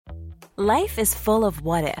Life is full of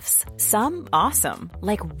what-ifs. Some awesome,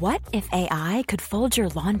 like what if AI could fold your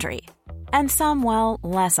laundry? And some, well,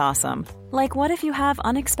 less awesome, like what if you have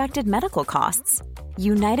unexpected medical costs?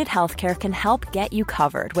 United Healthcare can help get you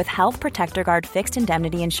covered with Health Protector Guard fixed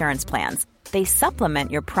indemnity insurance plans. They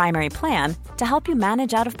supplement your primary plan to help you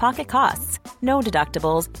manage out-of-pocket costs. No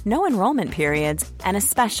deductibles, no enrollment periods, and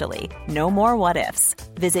especially no more what-ifs.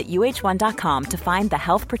 Visit uh1.com to find the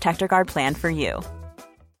Health Protector Guard plan for you.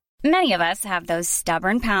 Many of us have those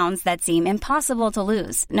stubborn pounds that seem impossible to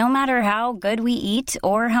lose, no matter how good we eat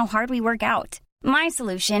or how hard we work out. My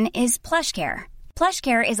solution is PlushCare.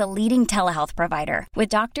 PlushCare is a leading telehealth provider with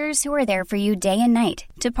doctors who are there for you day and night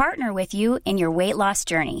to partner with you in your weight loss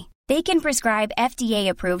journey. They can prescribe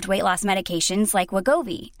FDA-approved weight loss medications like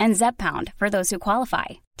Wegovy and Zepbound for those who qualify.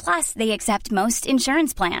 Plus, they accept most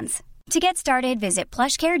insurance plans. To get started, visit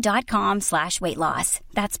plushcare.com/weightloss.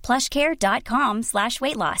 That's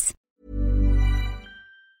plushcare.com/weightloss.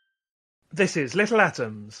 This is Little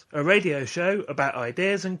Atoms, a radio show about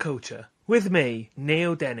ideas and culture. With me,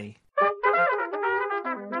 Neil Denny.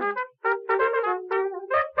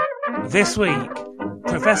 This week,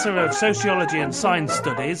 Professor of Sociology and Science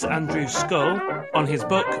Studies Andrew Scull on his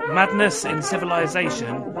book Madness in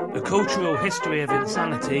Civilization, A Cultural History of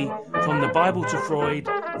Insanity, From the Bible to Freud,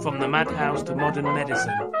 From the Madhouse to Modern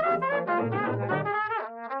Medicine.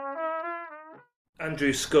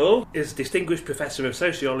 Andrew Scull is Distinguished Professor of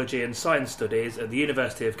Sociology and Science Studies at the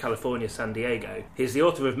University of California, San Diego. He's the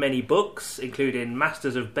author of many books, including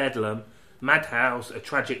Masters of Bedlam, Madhouse, A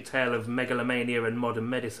Tragic Tale of Megalomania and Modern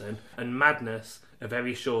Medicine, and Madness, A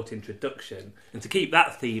Very Short Introduction. And to keep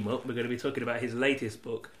that theme up, we're going to be talking about his latest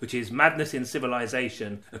book, which is Madness in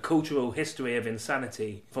Civilization, A Cultural History of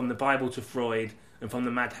Insanity, From the Bible to Freud, and From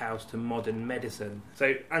the Madhouse to Modern Medicine.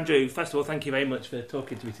 So, Andrew, first of all, thank you very much for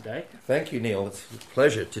talking to me today. Thank you, Neil. It's a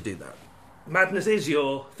pleasure to do that. Madness is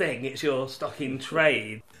your thing. It's your stock in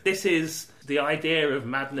trade. This is the idea of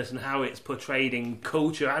madness and how it's portrayed in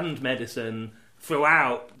culture and medicine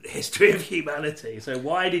throughout the history of humanity. So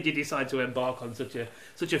why did you decide to embark on such a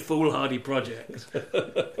foolhardy project?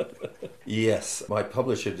 Yes, my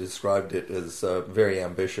publisher described it as very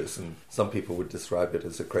ambitious, and some people would describe it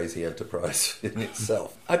as a crazy enterprise in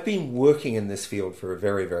itself. I've been working in this field for a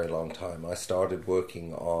very, very long time. I started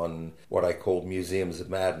working on what I called Museums of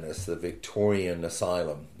Madness, the Victorian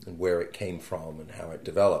Asylum, and where it came from and how it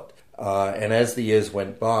developed. And as the years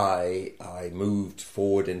went by, I moved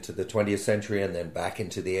forward into the 20th century and then back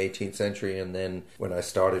into the 18th century. And then when I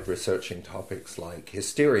started researching topics like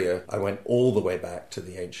hysteria, I went all the way back to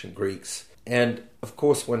the ancient Greeks. And of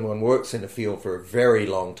course, when one works in a field for a very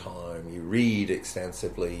long time, you read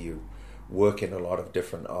extensively, you work in a lot of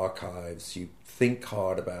different archives, you think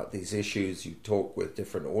hard about these issues, you talk with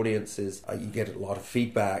different audiences, you get a lot of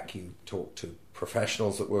feedback, you talk to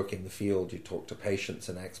professionals that work in the field, you talk to patients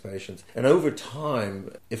and ex-patients. And over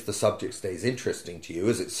time, if the subject stays interesting to you,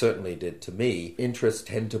 as it certainly did to me, interests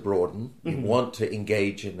tend to broaden. You want to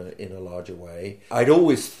engage in a larger way. I'd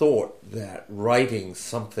always thought that writing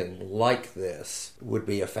something like this would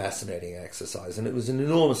be a fascinating exercise, and it was an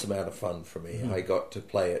enormous amount of fun for me. I got to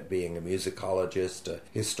play at being a musicologist, a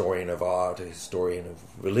historian of art, a historian of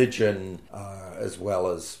religion, as well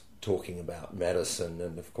as talking about medicine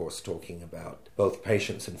and, of course, talking about both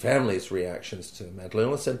patients' and families' reactions to mental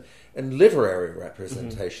illness and literary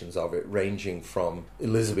representations of it, ranging from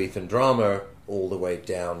Elizabethan drama all the way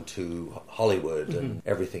down to Hollywood and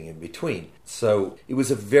everything in between. So it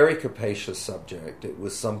was a very capacious subject. It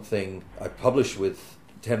was something I published with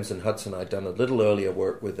Thames and Hudson. I'd done a little earlier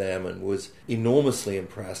work with them and was enormously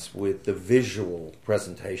impressed with the visual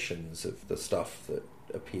presentations of the stuff that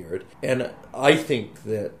appeared. And I think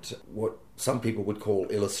that what some people would call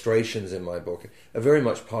illustrations in my book are very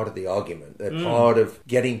much part of the argument. They're part of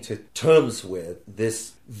getting to terms with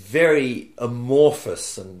this very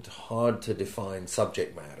amorphous and hard to define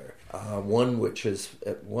subject matter. One which has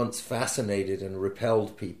at once fascinated and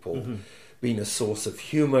repelled people, been a source of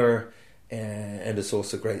humor and a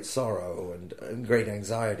source of great sorrow and great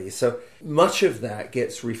anxiety. So much of that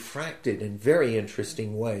gets refracted in very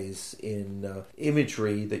interesting ways in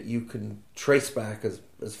imagery that you can trace back as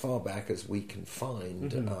far back as we can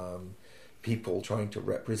find people trying to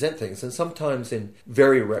represent things, and sometimes in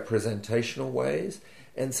very representational ways,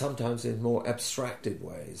 and sometimes in more abstracted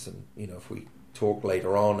ways. And, if we talk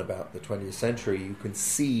later on about the 20th century, you can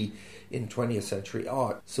see in 20th century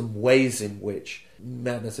art, some ways in which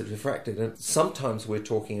madness is refracted. And sometimes we're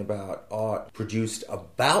talking about art produced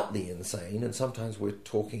about the insane, and sometimes we're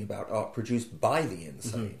talking about art produced by the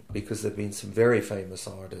insane, because there have been some very famous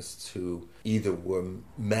artists who either were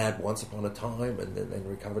mad once upon a time and then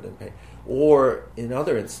recovered in pain, or in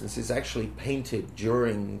other instances actually painted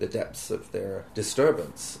during the depths of their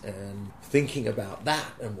disturbance. And thinking about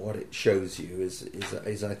that and what it shows you is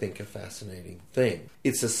I think, a fascinating thing.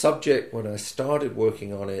 It's a subject, when I started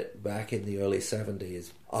working on it back in the early 70s,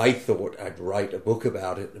 I thought I'd write a book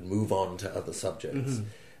about it and move on to other subjects.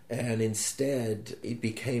 And instead, it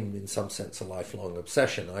became, in some sense, a lifelong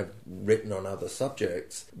obsession. I've written on other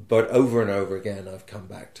subjects, but over and over again, I've come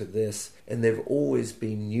back to this, and there have always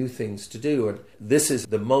been new things to do. And this is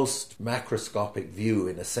the most macroscopic view,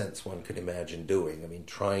 in a sense, one could imagine doing. I mean,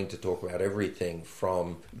 trying to talk about everything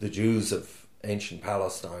from the Jews of ancient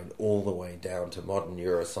Palestine all the way down to modern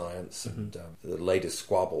neuroscience and the latest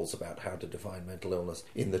squabbles about how to define mental illness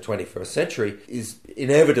in the 21st century is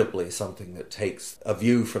inevitably something that takes a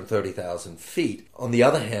view from 30,000 feet. On the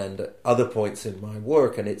other hand, other points in my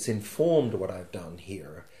work, and it's informed what I've done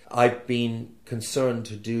here, I've been concerned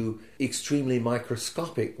to do extremely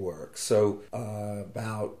microscopic work. So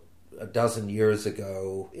about a dozen years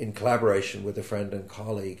ago, in collaboration with a friend and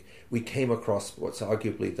colleague, we came across what's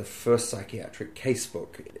arguably the first psychiatric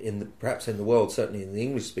casebook perhaps in the world, certainly in the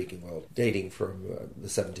English-speaking world, dating from the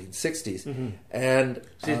 1760s. And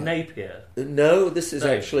this is Napier? No, this is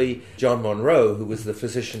actually John Monroe, who was the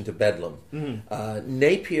physician to Bedlam.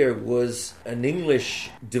 Napier was an English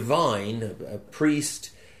divine, a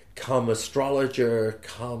priest, come astrologer,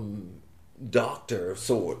 come doctor of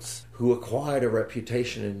sorts, who acquired a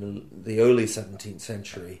reputation in the early 17th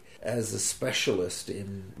century as a specialist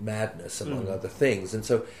in madness, among other things. And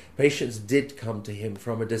so patients did come to him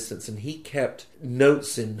from a distance, and he kept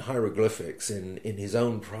notes in hieroglyphics in his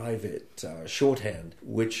own private shorthand,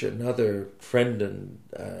 which another friend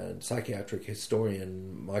and psychiatric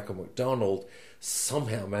historian, Michael MacDonald,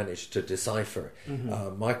 somehow managed to decipher.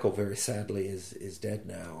 Michael, very sadly, is dead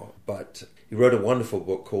now, but he wrote a wonderful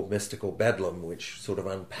book called Mystical Bedlam, which sort of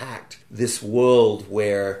unpacked this world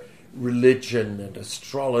where religion and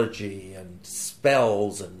astrology and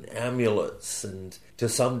spells and amulets and, to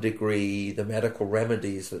some degree, the medical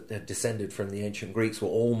remedies that had descended from the ancient Greeks were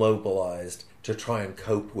all mobilized to try and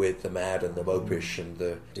cope with the mad and the mopish and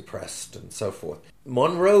the depressed and so forth.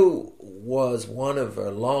 Monroe was one of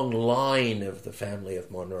a long line of the family of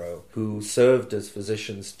Monroe who served as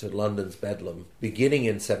physicians to London's Bedlam, beginning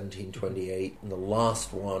in 1728, and the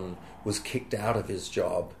last one was kicked out of his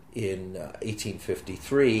job in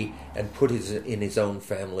 1853 and put in his own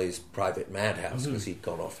family's private madhouse because he'd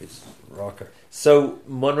gone off his rocker. So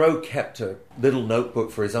Monroe kept a little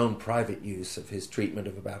notebook for his own private use of his treatment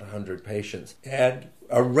of about 100 patients. And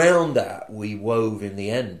around that, we wove in the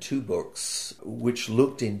end 2 books which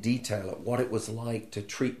looked in detail at what it was like to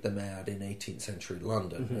treat the mad in 18th century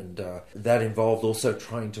London. And that involved also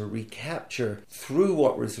trying to recapture, through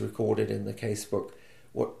what was recorded in the casebook,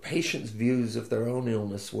 what patients' views of their own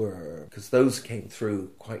illness were, because those came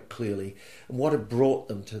through quite clearly, and what had brought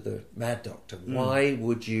them to the mad doctor. Why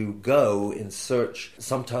would you go in search?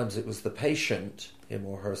 Sometimes it was the patient, him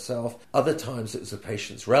or herself. Other times it was the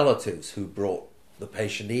patient's relatives who brought the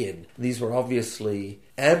patient in. These were obviously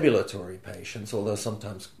ambulatory patients, although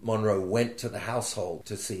sometimes Monroe went to the household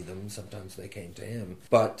to see them. Sometimes they came to him.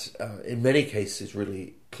 But in many cases,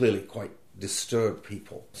 really clearly quite disturbed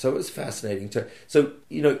people. So it was fascinating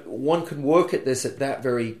one can work at this at that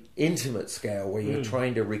very intimate scale where you're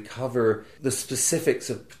trying to recover the specifics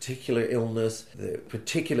of particular illness, the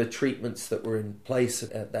particular treatments that were in place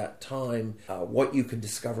at that time, what you can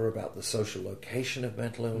discover about the social location of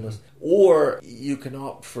mental illness, or you can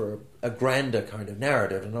opt for a grander kind of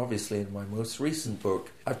narrative. And obviously in my most recent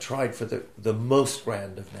book, I've tried for the most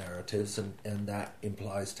grand of narratives, and that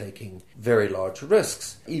implies taking very large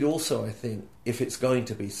risks. It also, I think, if it's going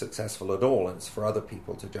to be successful at all, and it's for other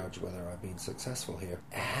people to judge whether I've been successful here,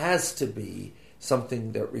 has to be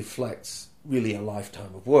something that reflects really a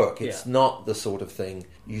lifetime of work. It's not the sort of thing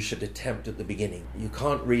you should attempt at the beginning. You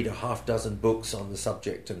can't read a half dozen books on the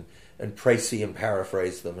subject and précis and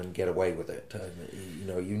paraphrase them and get away with it.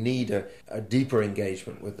 You need a deeper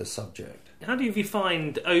engagement with the subject. How do you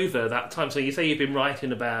find over that time? So you say you've been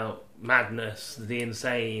writing about madness, the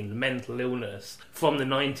insane, mental illness from the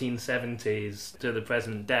 1970s to the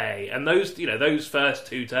present day. And those first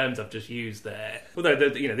two terms I've just used there, although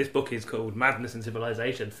this book is called Madness in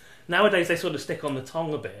Civilization, nowadays they sort of stick on the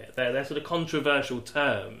tongue a bit. They're sort of controversial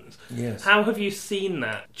terms. Yes. How have you seen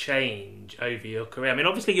that change over your career? I mean,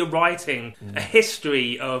 obviously you're writing a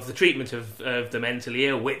history of the treatment of the mentally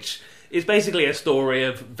ill, which is basically a story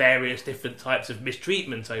of various different types of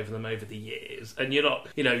mistreatment over the years. And you're not,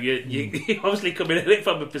 you obviously coming at it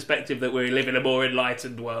from a perspective that we live in a more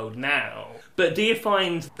enlightened world now. But do you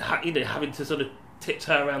find, having to sort of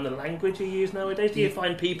tiptoe around the language you use nowadays? Do you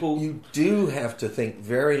find people... You do have to think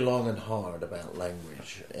very long and hard about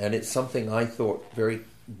language. And it's something I thought very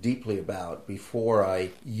deeply about before I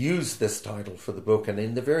used this title for the book. And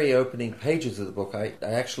in the very opening pages of the book, I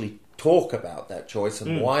actually talk about that choice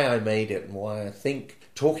and why I made it and why I think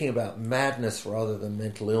talking about madness rather than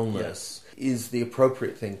mental illness is the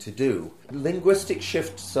appropriate thing to do. Linguistic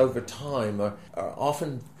shifts over time are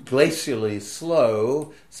often glacially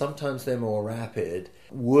slow. Sometimes they're more rapid.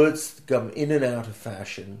 Words come in and out of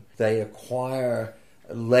fashion. They acquire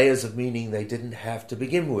layers of meaning they didn't have to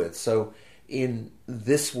begin with. So in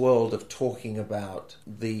this world of talking about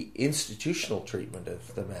the institutional treatment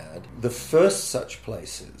of the mad, the first such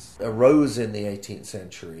places arose in the 18th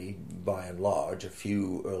century, by and large, a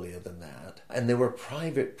few earlier than that, and they were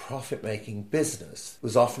private profit-making business. It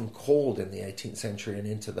was often called in the 18th century and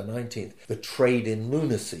into the 19th, the trade in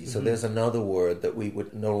lunacy. So there's another word that we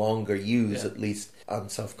would no longer use, at least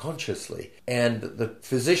self-consciously. And the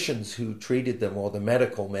physicians who treated them, or the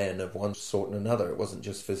medical men of one sort and another, it wasn't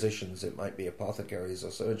just physicians, it might be apothecaries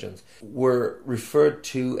or surgeons, were referred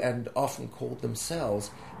to and often called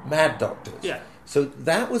themselves mad doctors. Yeah. So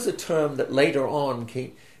that was a term that later on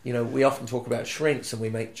came. We often talk about shrinks and we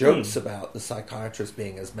make jokes about the psychiatrist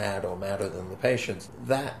being as mad or madder than the patients.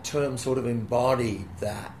 That term sort of embodied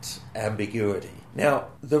that ambiguity. Now,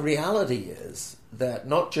 the reality is that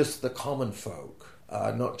not just the common folk,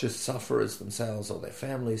 not just sufferers themselves or their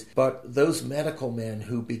families, but those medical men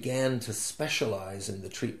who began to specialize in the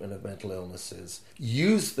treatment of mental illnesses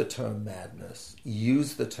used the term madness,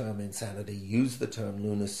 used the term insanity, used the term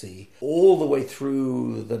lunacy all the way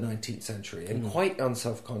through the 19th century, and quite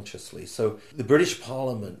unselfconsciously. So the British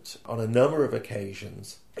Parliament, on a number of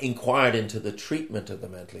occasions, inquired into the treatment of the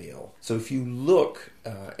mentally ill. So if you look,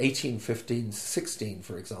 1815-16,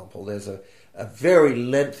 for example, there's a very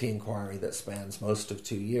lengthy inquiry that spans most of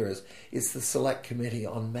 2 years. It's the Select Committee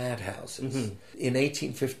on Madhouses. In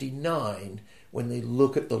 1859, when they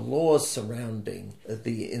look at the laws surrounding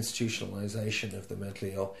the institutionalization of the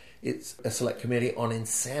mentally ill, it's a Select Committee on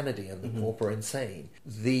Insanity and the Pauper Insane.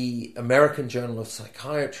 The American Journal of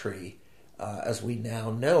Psychiatry, as we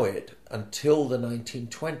now know it, until the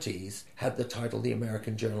 1920s, had the title the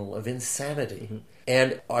American Journal of Insanity.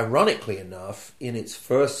 And ironically enough, in its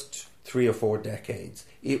first 3 or 4 decades,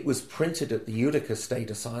 it was printed at the Utica State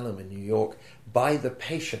Asylum in New York by the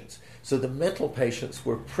patients. So the mental patients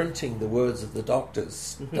were printing the words of the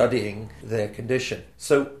doctors studying their condition.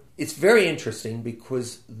 So it's very interesting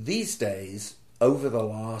because these days, over the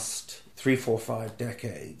last 3, 4, 5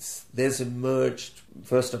 decades, there's emerged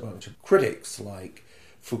first a bunch of critics like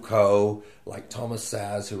Foucault, like Thomas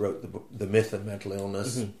Szasz, who wrote the Myth of Mental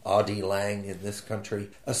Illness, R.D. Laing in this country,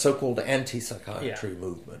 a so-called anti-psychiatry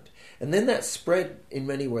movement. And then that spread in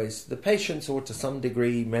many ways to the patients, or to some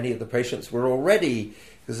degree, many of the patients were already,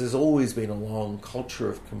 because there's always been a long culture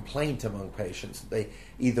of complaint among patients, that they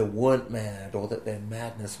either weren't mad or that their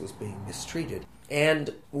madness was being mistreated.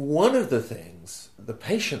 And one of the things the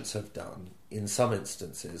patients have done in some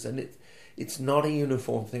instances, and it's not a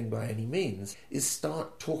uniform thing by any means, is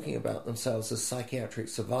start talking about themselves as psychiatric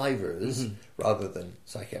survivors rather than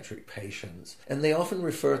psychiatric patients. And they often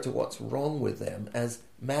refer to what's wrong with them as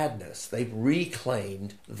madness. They've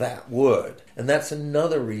reclaimed that word. And that's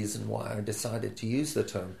another reason why I decided to use the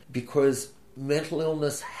term, because mental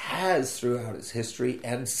illness has throughout its history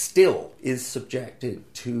and still is subjected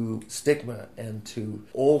to stigma and to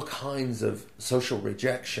all kinds of social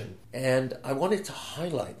rejection. And I wanted to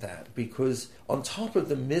highlight that because on top of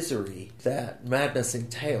the misery that madness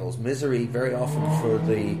entails, misery very often for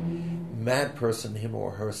the mad person, him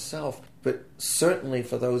or herself, but certainly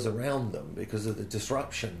for those around them because of the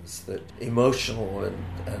disruptions that emotional and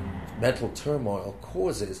mental turmoil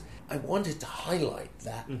causes, I wanted to highlight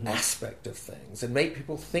that aspect of things and make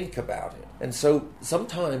people think about it. And so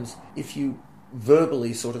sometimes if you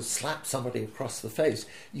verbally sort of slap somebody across the face,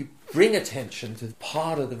 you bring attention to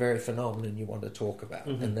part of the very phenomenon you want to talk about.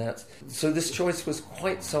 And so this choice was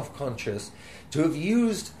quite self-conscious. To have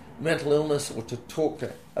used mental illness or to talk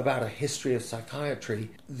about a history of psychiatry,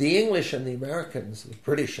 the English and the Americans, the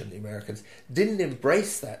British and the Americans, didn't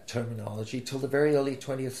embrace that terminology till the very early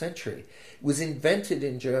 20th century. It was invented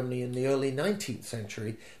in Germany in the early 19th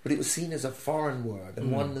century, but it was seen as a foreign word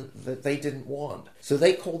and one that they didn't want. So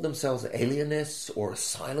they called themselves alienists or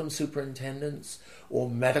asylum superintendents or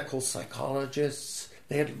medical psychologists.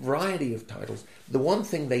 They had a variety of titles. The one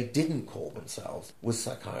thing they didn't call themselves was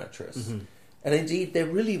psychiatrists. Mm-hmm. And indeed, there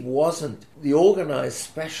really wasn't the organized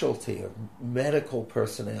specialty of medical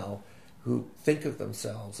personnel who think of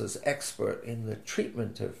themselves as expert in the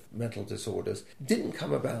treatment of mental disorders didn't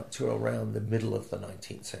come about to around the middle of the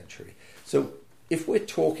 19th century. So if we're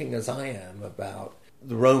talking, as I am, about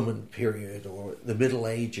the Roman period or the Middle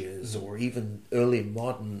Ages or even early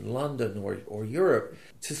modern London or Europe,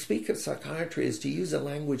 to speak of psychiatry is to use a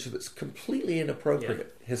language that's completely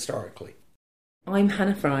inappropriate historically. I'm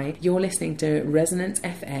Hannah Fry. You're listening to Resonance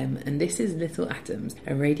FM, and this is Little Atoms,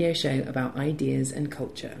 a radio show about ideas and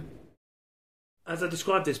culture. As I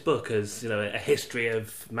described this book as, a history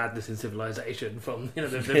of madness in civilization from, the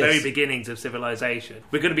very beginnings of civilization,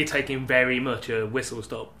 we're going to be taking very much a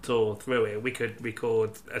whistle-stop tour through it. We could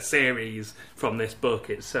record a series from this book.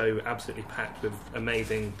 It's so absolutely packed with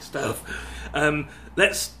amazing stuff.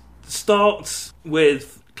 Let's start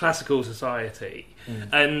with classical society.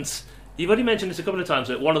 And you've already mentioned this a couple of times,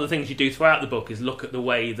 that one of the things you do throughout the book is look at the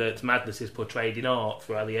way that madness is portrayed in art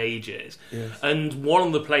throughout the ages. Yes. And one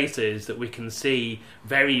of the places that we can see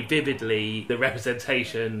very vividly the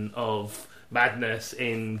representation of madness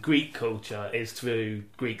in Greek culture is through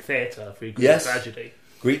Greek theatre, through Greek tragedy.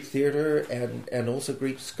 Greek theatre and also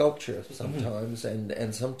Greek sculpture sometimes,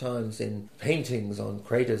 and sometimes in paintings on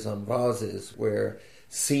craters on vases where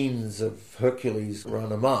scenes of Hercules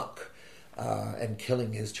run amok. And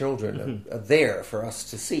killing his children are there for us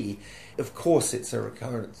to see. Of course, it's a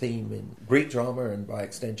recurrent theme in Greek drama and by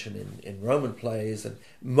extension in Roman plays, and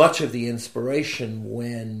much of the inspiration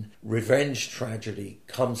when revenge tragedy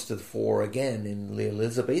comes to the fore again in the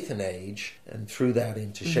Elizabethan age and through that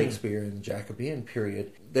into Shakespeare and the Jacobean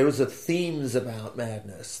period. There was themes about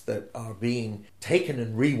madness that are being taken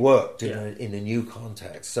and reworked in a new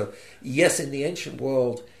context. So yes, in the ancient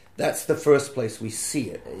world, that's the first place we see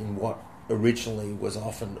it, in what originally was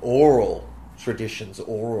often oral traditions,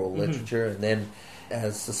 oral literature, and then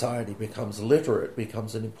as society becomes literate,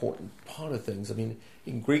 becomes an important part of things. I mean,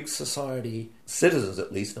 in Greek society, citizens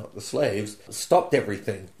at least, not the slaves, stopped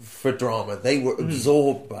everything for drama. They were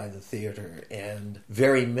absorbed by the theatre, and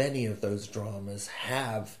very many of those dramas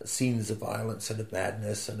have scenes of violence and of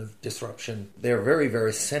madness and of disruption. They're a very,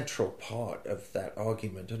 very central part of that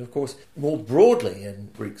argument. And of course, more broadly in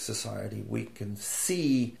Greek society, we can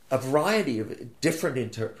see a variety of different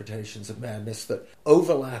interpretations of madness that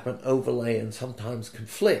overlap and overlay and sometimes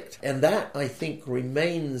conflict. And that, I think,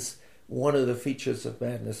 remains one of the features of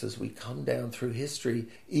madness as we come down through history.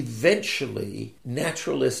 Eventually,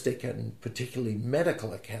 naturalistic and particularly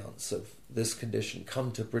medical accounts of this condition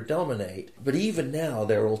come to predominate. But even now,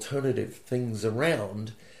 there are alternative things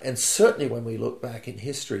around. And certainly when we look back in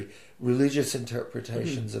history, religious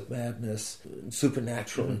interpretations of madness,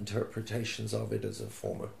 supernatural interpretations of it as a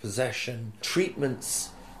form of possession, treatments,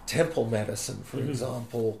 temple medicine, for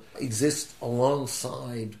example, exist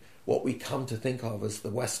alongside what we come to think of as the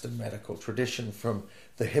Western medical tradition from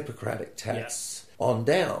the Hippocratic texts on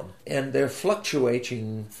down. And they're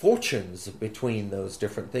fluctuating fortunes between those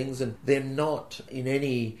different things, and they're not in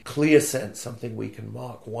any clear sense something we can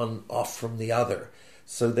mark one off from the other.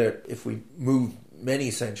 So that if we move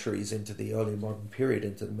many centuries into the early modern period,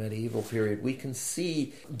 into the medieval period, we can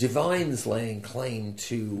see divines laying claim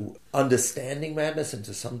to understanding madness and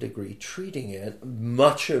to some degree treating it.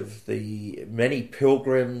 Much of the many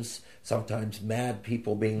pilgrims, sometimes mad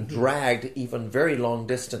people being dragged even very long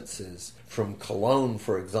distances from Cologne,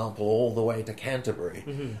 for example, all the way to Canterbury.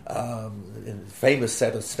 In the famous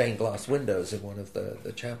set of stained glass windows in one of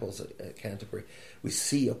the chapels at Canterbury, we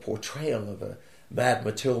see a portrayal of a mad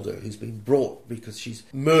Matilda who's been brought because she's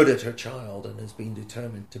murdered her child and has been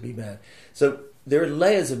determined to be mad. So there are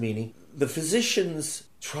layers of meaning. The physicians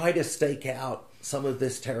try to stake out some of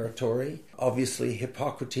this territory. Obviously,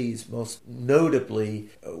 Hippocrates, most notably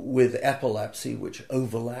with epilepsy, which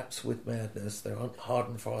overlaps with madness. There aren't hard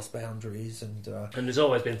and fast boundaries. And there's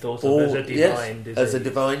always been thought of as a divine disease. As a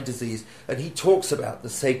divine disease. And he talks about the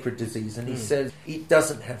sacred disease, and he says it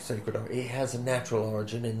doesn't have sacred origin. It has a natural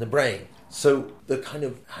origin in the brain. So the kind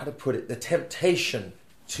of, how to put it, the temptation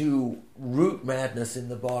to root madness in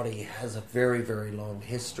the body has a very, very long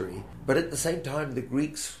history. But at the same time, the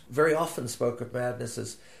Greeks very often spoke of madness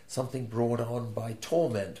as something brought on by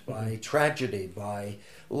torment, by tragedy, by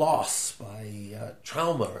loss, by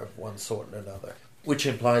trauma of one sort and another, which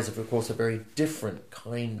implies, of course, a very different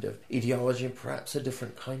kind of etiology and perhaps a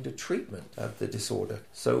different kind of treatment of the disorder.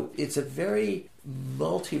 So it's a very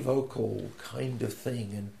multivocal kind of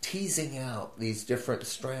thing, and teasing out these different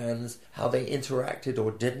strands, how they interacted or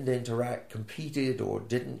didn't interact, competed or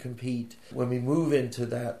didn't compete. When we move into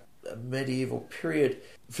that medieval period,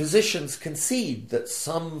 physicians concede that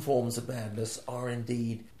some forms of madness are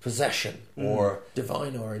indeed possession or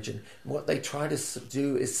divine origin. What they try to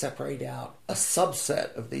do is separate out a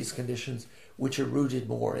subset of these conditions which are rooted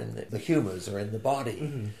more in the humours or in the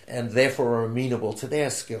body, and therefore are amenable to their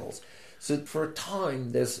skills. So for a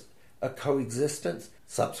time there's a coexistence,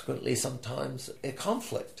 subsequently sometimes a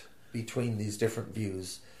conflict between these different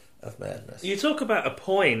views of madness. You talk about a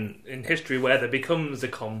point in history where there becomes a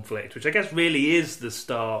conflict, which I guess really is the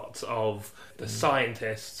start of the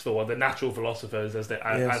scientists, or the natural philosophers as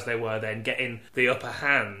they were then, getting the upper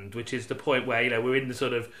hand, which is the point where, you know, we're in the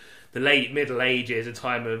sort of the late Middle Ages, a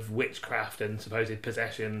time of witchcraft and supposed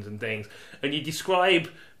possessions and things. And you describe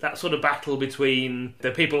that sort of battle between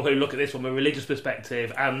the people who look at this from a religious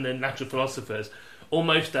perspective and the natural philosophers,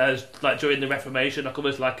 almost as, like during the Reformation,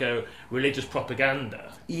 almost like a religious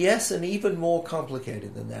propaganda. Yes, and even more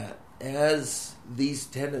complicated than that. As these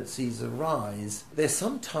tendencies arise, there's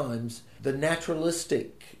sometimes the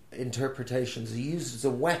naturalistic interpretations are used as a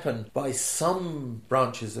weapon by some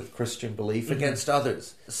branches of Christian belief against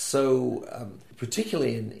others. So,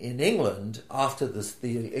 particularly in England, after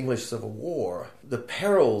the English Civil War, the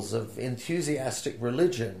perils of enthusiastic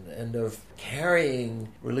religion and of carrying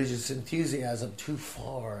religious enthusiasm too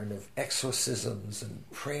far, and of exorcisms and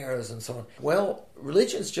prayers and so on. Well,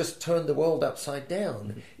 religion's just turned the world upside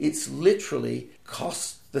down. It's literally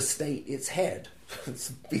cost the state its head. It's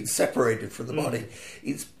been separated from the body.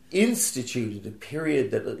 It's instituted a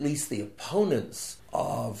period that at least the opponents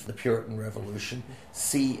of the Puritan Revolution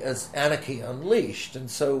see as anarchy unleashed.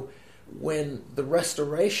 And so when the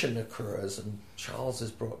Restoration occurs and Charles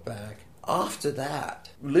is brought back, after that,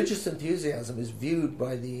 religious enthusiasm is viewed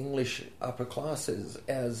by the English upper classes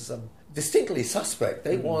as distinctly suspect.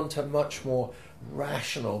 They want a much more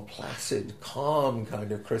rational, placid, calm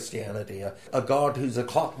kind of Christianity, a God who's a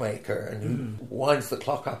clockmaker and who winds the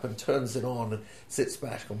clock up and turns it on and sits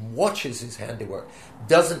back and watches his handiwork,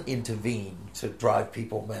 doesn't intervene to drive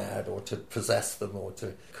people mad or to possess them or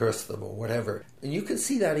to curse them or whatever. And you can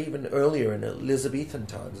see that even earlier in Elizabethan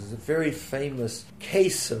times. There's a very famous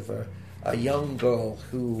case of a young girl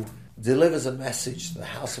who delivers a message to the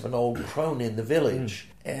house of an old crone in the village,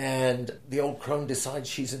 and the old crone decides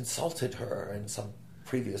she's insulted her in some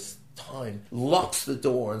previous time, locks the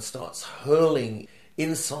door and starts hurling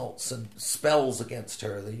insults and spells against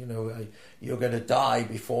her. You know, you're going to die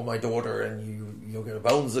before my daughter, and your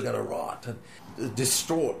bones are going to rot. And the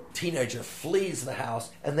distraught teenager flees the house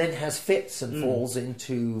and then has fits and falls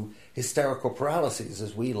into hysterical paralyses,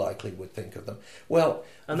 as we likely would think of them. Well,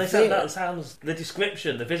 and they said that sounds, the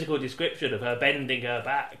description, the physical description of her bending her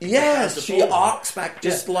back. Yes, she arcs back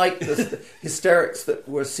just like the hysterics that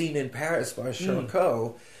were seen in Paris by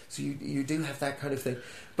Charcot. So you do have that kind of thing.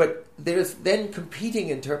 But there's then competing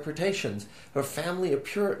interpretations. Her family of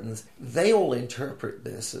Puritans, they all interpret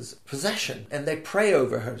this as possession, and they pray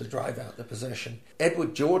over her to drive out the possession.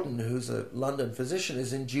 Edward Jordan, who's a London physician,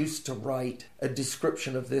 is induced to write a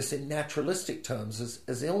description of this in naturalistic terms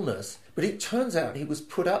as illness. But it turns out he was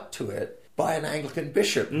put up to it by an Anglican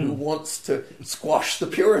bishop who wants to squash the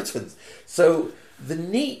Puritans. So the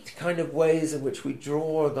neat kind of ways in which we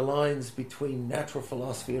draw the lines between natural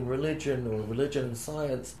philosophy and religion, or religion and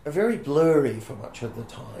science, are very blurry for much of the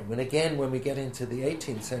time. And again, when we get into the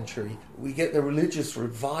 18th century, we get the religious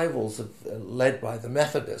revivals led by the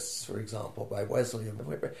Methodists, for example, by Wesley and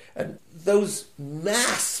Whitbread. And those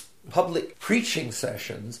mass public preaching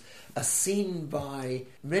sessions are seen by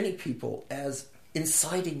many people as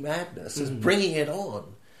inciting madness, as bringing it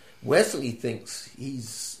on. Wesley thinks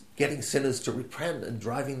he's getting sinners to repent and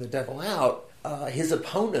driving the devil out. His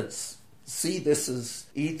opponents see this as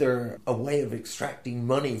either a way of extracting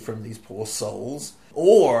money from these poor souls,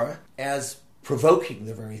 or as provoking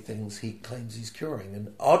the very things he claims he's curing.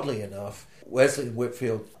 And oddly enough, Wesley and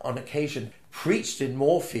Whitefield on occasion preached in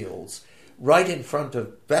Moorfields, right in front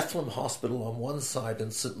of Bethlehem Hospital on one side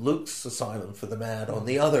and St. Luke's Asylum for the Mad on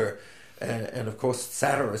the other. And of course,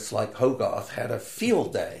 satirists like Hogarth had a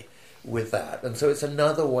field day with that. And so it's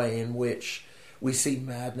another way in which we see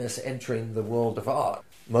madness entering the world of art.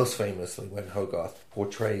 Most famously when Hogarth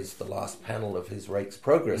portrays the last panel of his Rake's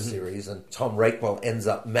Progress series, and Tom Rakewell ends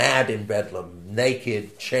up mad in Bedlam,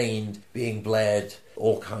 naked, chained, being bled,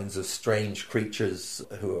 all kinds of strange creatures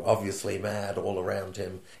who are obviously mad all around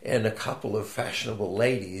him, and a couple of fashionable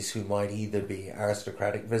ladies who might either be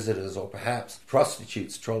aristocratic visitors or perhaps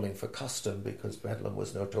prostitutes trolling for custom, because Bedlam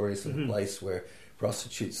was notoriously a place where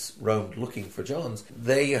prostitutes roamed looking for Johns.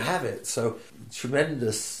 There you have it. So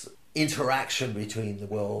tremendous interaction between the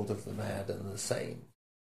world of the mad and the sane.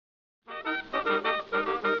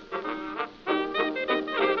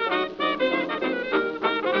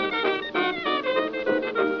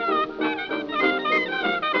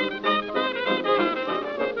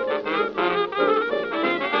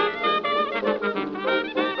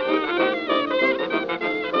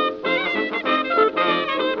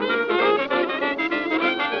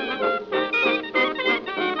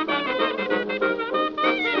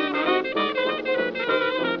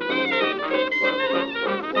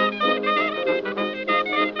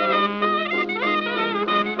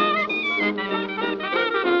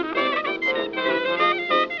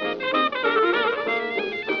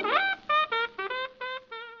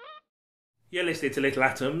 You're listening to Little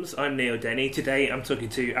Atoms. I'm Neil Denny. Today I'm talking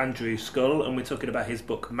to Andrew Scull, and we're talking about his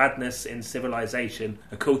book Madness in Civilization,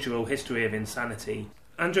 A Cultural History of Insanity.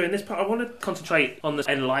 Andrew, in this part I want to concentrate on the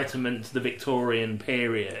Enlightenment, the Victorian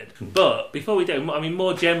period. But before we do, I mean,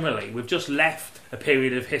 more generally, we've just left a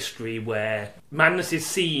period of history where madness is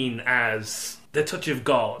seen as the touch of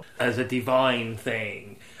God, as a divine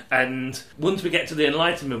thing. And once we get to the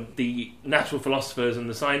Enlightenment, the natural philosophers and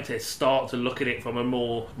the scientists start to look at it from a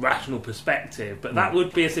more rational perspective. But that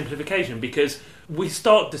would be a simplification, because we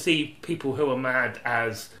start to see people who are mad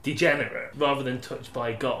as degenerate rather than touched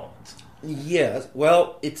by God. Yes,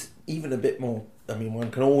 well, it's even a bit more. I mean,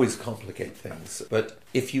 one can always complicate things. But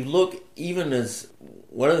if you look, even as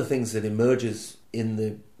one of the things that emerges in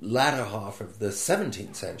the latter half of the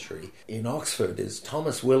 17th century in Oxford is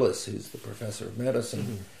Thomas Willis, who's the professor of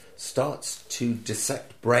medicine, starts to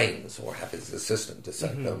dissect brains, or have his assistant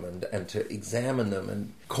dissect them, and to examine them,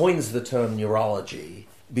 and coins the term neurology,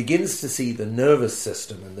 begins to see the nervous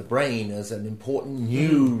system and the brain as an important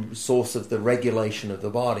new source of the regulation of the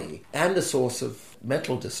body and a source of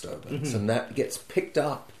mental disturbance. And that gets picked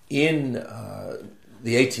up in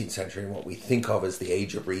the 18th century, in what we think of as the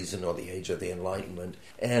Age of Reason or the Age of the Enlightenment.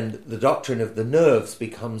 And the doctrine of the nerves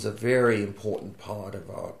becomes a very important part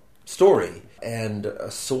of our story and a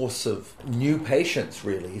source of new patients,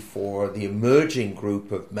 really, for the emerging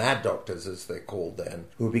group of mad doctors, as they're called then,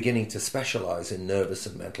 who are beginning to specialize in nervous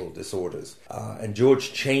and mental disorders. And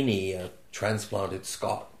George Cheney, a transplanted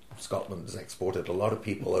Scot, Scotland has exported a lot of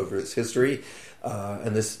people over its history,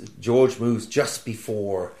 and this George moves just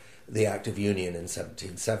before the Act of Union in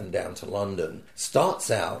 1707 down to London, starts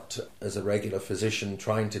out as a regular physician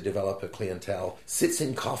trying to develop a clientele, sits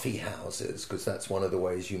in coffee houses, because that's one of the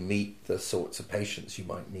ways you meet the sorts of patients you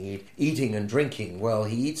might need, eating and drinking. Well,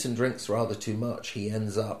 he eats and drinks rather too much. He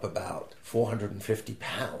ends up about 450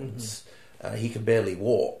 pounds. He can barely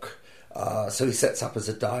walk. So he sets up as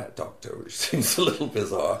a diet doctor, which seems a little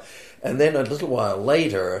bizarre. And then a little while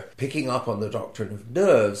later, picking up on the doctrine of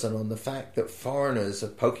nerves and on the fact that foreigners are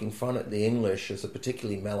poking fun at the English as a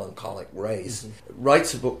particularly melancholic race,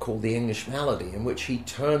 writes a book called The English Malady, in which he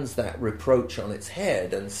turns that reproach on its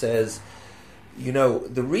head and says, you know,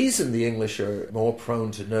 the reason the English are more prone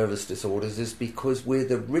to nervous disorders is because we're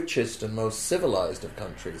the richest and most civilized of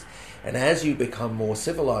countries. And as you become more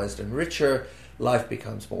civilized and richer, life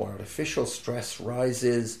becomes more artificial, stress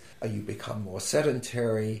rises, you become more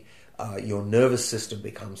sedentary, your nervous system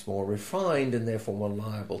becomes more refined and therefore more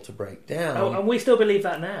liable to break down. Oh, and we still believe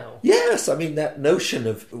that now? Yes, I mean, that notion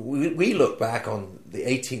of... We look back on the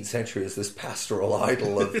 18th century as this pastoral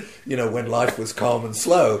idyll of, you know, when life was calm and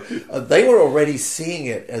slow. They were already seeing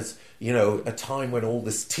it as, you know, a time when all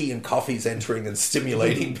this tea and coffee's entering and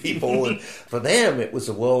stimulating people. And for them, it was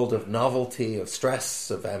a world of novelty, of stress,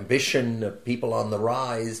 of ambition, of people on the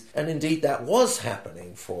rise. And indeed, that was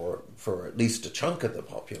happening for at least a chunk of the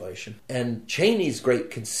population. And Cheney's great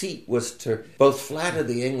conceit was to both flatter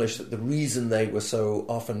the English that the reason they were so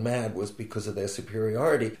often mad was because of their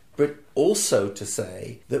superiority, but also to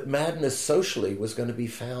say that madness socially was going to be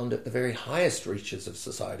found at the very highest reaches of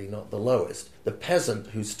society, not the lowest. The peasant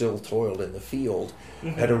who still toiled in the field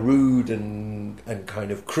had a rude and kind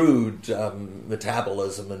of crude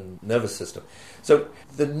metabolism and nervous system. So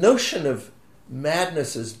the notion of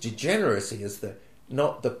madness as degeneracy, as the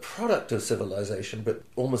not the product of civilization, but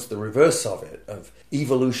almost the reverse of it, of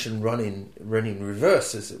evolution running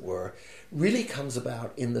reverse, as it were, really comes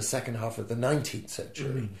about in the second half of the 19th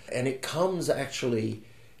century. And it comes actually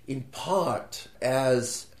in part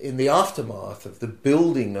as in the aftermath of the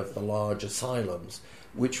building of the large asylums,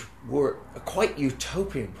 which were a quite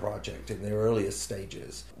utopian project in their earliest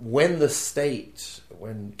stages. When the state,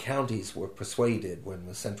 when counties were persuaded, when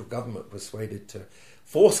the central government persuaded to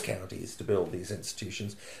force counties to build these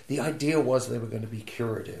institutions, the idea was they were going to be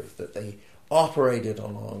curative, that they operated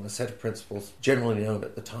along a set of principles generally known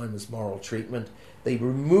at the time as moral treatment. They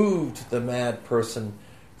removed the mad person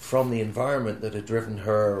from the environment that had driven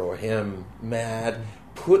her or him mad,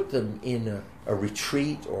 put them in a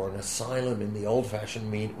retreat or an asylum in the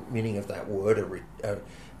old-fashioned meaning of that word,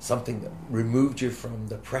 something that removed you from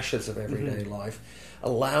the pressures of everyday life,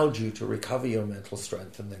 allowed you to recover your mental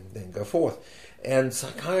strength and then go forth. And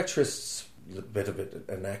psychiatrists, a bit of an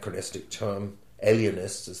anachronistic term,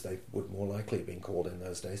 alienists, as they would more likely have been called in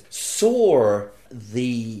those days, saw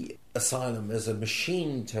the asylum as a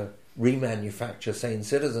machine to remanufacture sane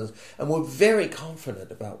citizens and were very confident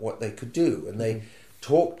about what they could do. And they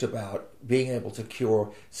talked about being able to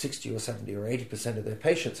cure 60 or 70 or 80% of their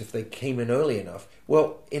patients if they came in early enough.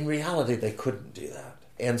 Well, in reality, they couldn't do that.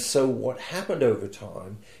 And so what happened over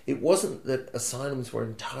time, it wasn't that asylums were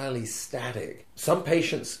entirely static. Some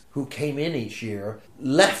patients who came in each year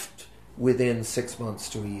left within 6 months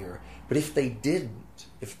to a year. But if they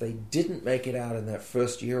didn't make it out in that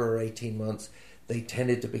first year or 18 months, they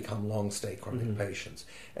tended to become long-stay chronic patients.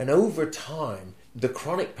 And over time, the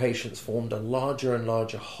chronic patients formed a larger and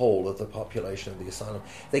larger whole of the population of the asylum.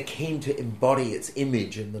 They came to embody its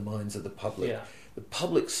image in the minds of the public. Yeah. The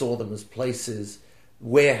public saw them as places,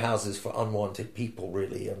 warehouses for unwanted people,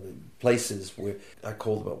 really. I mean, places where, I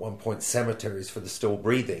called them at one point cemeteries for the still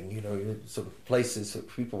breathing, sort of places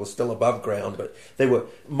that people were still above ground, but they were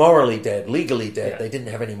morally dead, legally dead. Yeah. They didn't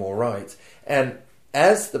have any more rights. And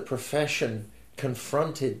as the profession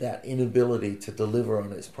confronted that inability to deliver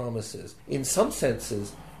on its promises, in some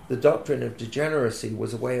senses, the doctrine of degeneracy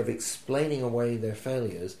was a way of explaining away their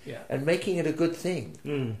failures and making it a good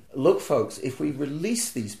thing. Look, folks, if we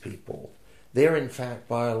release these people, they're in fact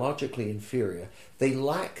biologically inferior. They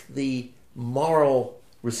lack the moral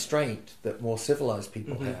restraint that more civilized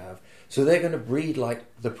people have. So they're going to breed like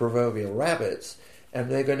the proverbial rabbits, and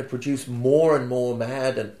they're going to produce more and more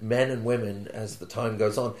mad men and women as the time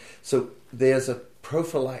goes on. So there's a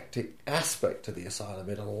prophylactic aspect to the asylum.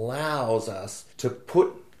 It allows us to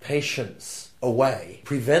put patients away,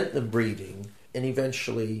 prevent them breeding, and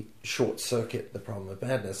eventually short-circuit the problem of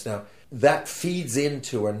madness. Now, that feeds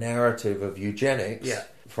into a narrative of eugenics. Yeah.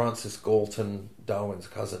 Francis Galton, Darwin's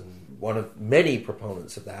cousin, one of many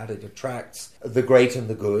proponents of that. It attracts the great and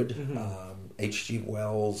the good. H.G.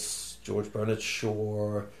 Wells, George Bernard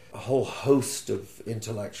Shaw, a whole host of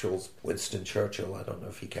intellectuals. Winston Churchill, I don't know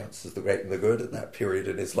if he counts as the great and the good at that period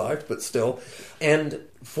in his life, but still. And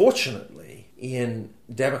fortunately, in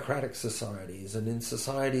democratic societies and in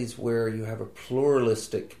societies where you have a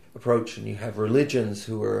pluralistic approach and you have religious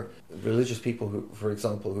people who, for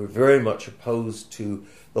example, who are very much opposed to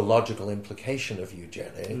the logical implication of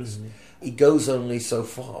eugenics, it goes only so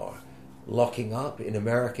far. Locking up, in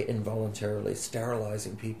America, involuntarily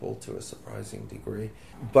sterilizing people to a surprising degree.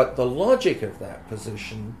 But the logic of that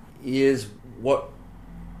position is what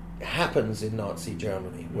happens in Nazi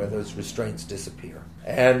Germany, where those restraints disappear.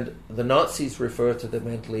 And the Nazis refer to the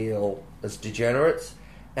mentally ill as degenerates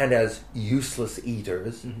and as useless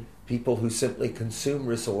eaters, people who simply consume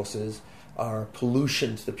resources, are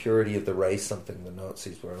pollution to the purity of the race, something the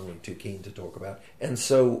Nazis were only too keen to talk about. And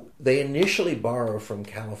so they initially borrow from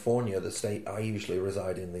California, the state I usually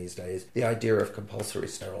reside in these days, the idea of compulsory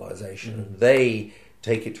sterilization. And they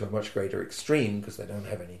take it to a much greater extreme because they don't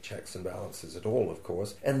have any checks and balances at all, of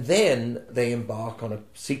course. And then they embark on a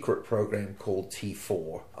secret program called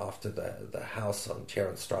T4 after the house on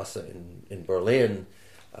Theresienstrasse in Berlin,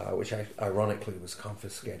 which ironically was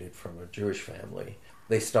confiscated from a Jewish family.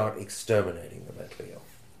 They start exterminating the mentally ill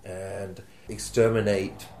and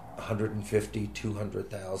exterminate 150,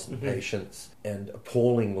 200,000 patients. And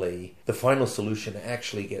appallingly, the final solution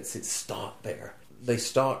actually gets its start there. They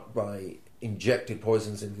start by injecting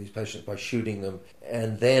poisons into these patients by shooting them,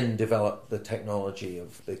 and then develop the technology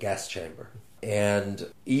of the gas chamber.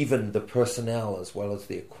 And even the personnel as well as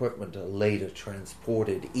the equipment are later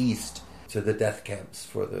transported east to the death camps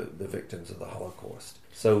for the victims of the Holocaust.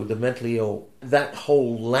 So the mentally ill, that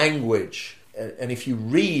whole language, and if you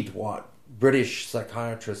read what British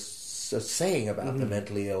psychiatrists are saying about the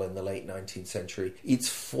mentally ill in the late 19th century, it's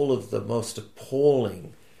full of the most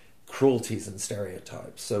appalling cruelties and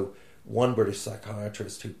stereotypes. So one British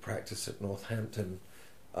psychiatrist who practiced at Northampton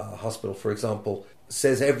Hospital, for example,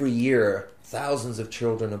 says every year thousands of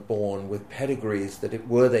children are born with pedigrees that,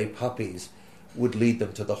 were they puppies, would lead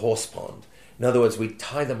them to the horse pond. In other words, we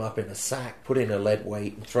tie them up in a sack, put in a lead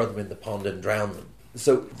weight, and throw them in the pond and drown them.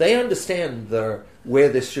 So they understand where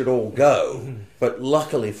this should all go, but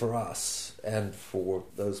luckily for us and for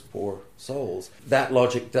those poor souls, that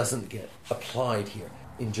logic doesn't get applied here.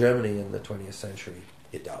 In Germany in the 20th century,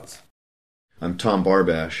 it does. I'm Tom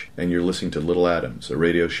Barbash, and you're listening to Little Atoms, a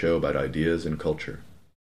radio show about ideas and culture.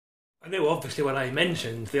 I knew, obviously, when I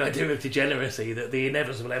mentioned the idea of degeneracy, that the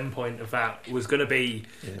inevitable endpoint of that was going to be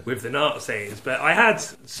with the Nazis, but I had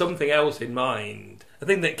something else in mind. A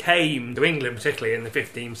thing that came to England, particularly in the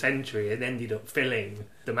 15th century, and ended up filling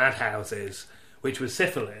the madhouses, which was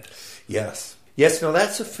syphilis. Yes. Yes, no,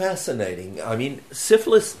 that's fascinating. I mean,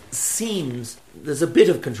 syphilis seems, there's a bit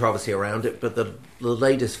of controversy around it, but the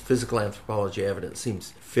latest physical anthropology evidence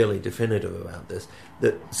seems fairly definitive about this,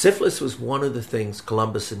 that syphilis was one of the things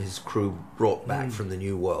Columbus and his crew brought back from the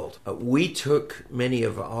New World. We took many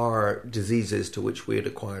of our diseases to which we had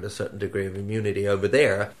acquired a certain degree of immunity over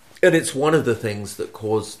there, and it's one of the things that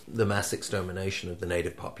caused the mass extermination of the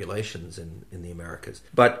native populations in the Americas.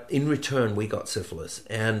 But in return, we got syphilis.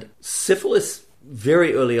 And syphilis,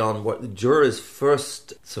 very early on, what Dürer's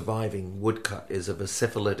first surviving woodcut is of a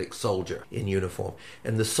syphilitic soldier in uniform.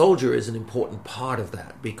 And the soldier is an important part of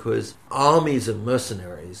that because armies of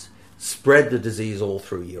mercenaries spread the disease all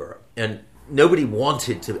through Europe. And nobody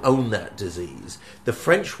wanted to own that disease. The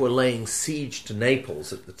French were laying siege to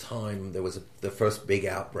Naples at the time there was the first big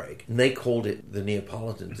outbreak, and they called it the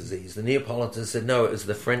Neapolitan disease. The Neapolitans said, no, it was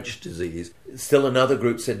the French disease. Still another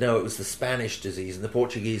group said, no, it was the Spanish disease, and the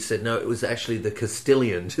Portuguese said, no, it was actually the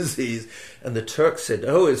Castilian disease, and the Turks said,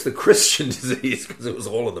 oh, it's the Christian disease, because it was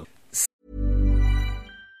all of them.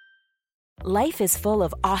 Life is full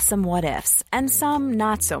of awesome what-ifs, and some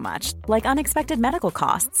not so much, like unexpected medical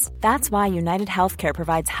costs. That's why United Healthcare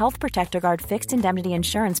provides Health Protector Guard fixed indemnity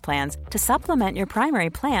insurance plans to supplement your primary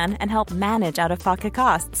plan and help manage out-of-pocket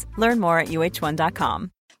costs. Learn more at UH1.com.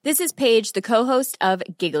 This is Paige, the co-host of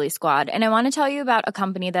Giggly Squad, and I want to tell you about a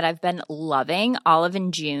company that I've been loving,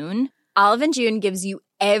 Olive & June. Olive & June gives you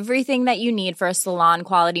everything that you need for a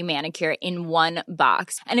salon-quality manicure in one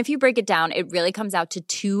box. And if you break it down, it really comes out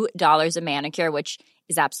to $2 a manicure, which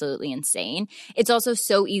is absolutely insane. It's also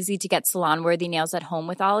so easy to get salon-worthy nails at home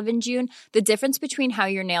with Olive & June. The difference between how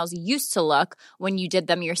your nails used to look when you did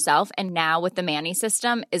them yourself and now with the Mani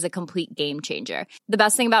system is a complete game changer. The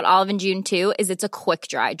best thing about Olive & June, too, is it's a quick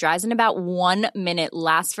dry. Dries in about 1 minute,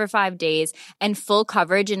 lasts for 5 days, and full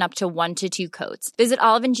coverage in up to 1 to 2 coats. Visit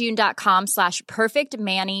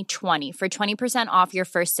oliveandjune.com/perfectmani20 for 20% off your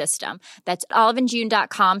first system. That's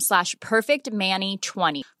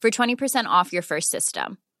oliveandjune.com/perfectmani20 for 20% off your first system.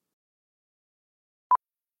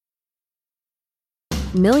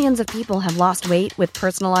 Millions of people have lost weight with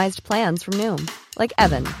personalized plans from Noom. Like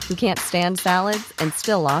Evan, who can't stand salads and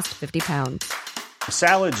still lost 50 pounds.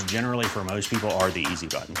 Salads generally for most people are the easy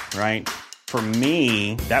button, right? For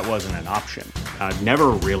me, that wasn't an option. I never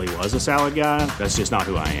really was a salad guy. That's just not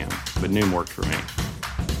who I am. But Noom worked for me.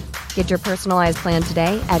 Get your personalized plan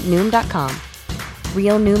today at Noom.com.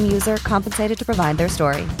 Real Noom user compensated to provide their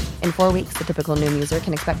story. In 4 weeks, the typical Noom user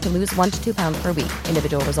can expect to lose 1 to 2 pounds per week.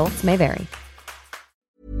 Individual results may vary.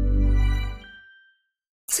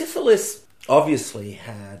 Syphilis obviously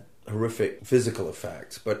had horrific physical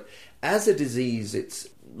effects, but as a disease, it's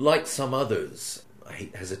like some others. I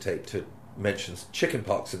hesitate to mention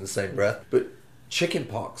chickenpox in the same breath, but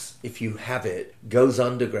chickenpox, if you have it, goes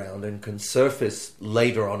underground and can surface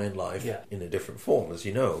later on in life in a different form, as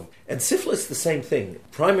you know. And syphilis, the same thing.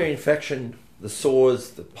 Primary infection, the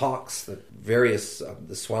sores, the pox, the various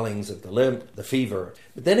the swellings of the limb, the fever.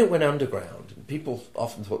 But then it went underground. And people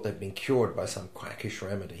often thought they'd been cured by some quackish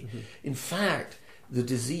remedy. Mm-hmm. In fact, the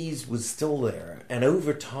disease was still there, and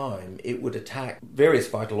over time it would attack various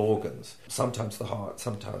vital organs, sometimes the heart,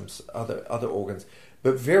 sometimes other organs,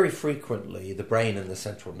 but very frequently the brain and the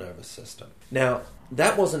central nervous system. Now,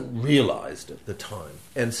 that wasn't realized at the time.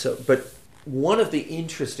 And so, but one of the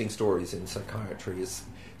interesting stories in psychiatry is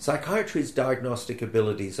psychiatry's diagnostic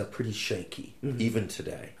abilities are pretty shaky, even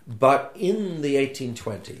today. But in the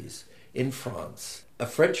 1820s, in France, a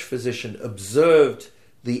French physician observed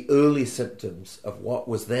the early symptoms of what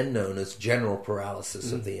was then known as general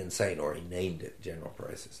paralysis of the insane, or he named it general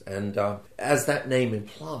paralysis. And as that name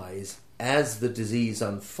implies, as the disease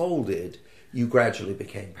unfolded, you gradually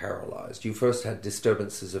became paralyzed. You first had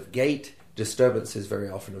disturbances of gait, disturbances very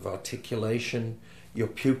often of articulation. Your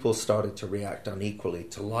pupils started to react unequally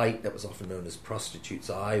to light. That was often known as prostitute's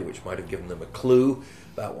eye, which might have given them a clue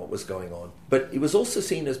about what was going on. But it was also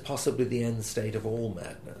seen as possibly the end state of all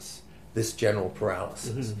madness, this general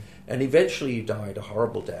paralysis. And eventually you died a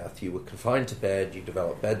horrible death. You were confined to bed, you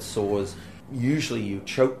developed bed sores. Usually you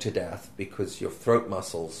choked to death because your throat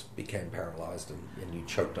muscles became paralyzed and you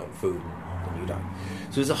choked on food and you died.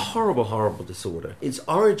 So it was a horrible, horrible disorder. Its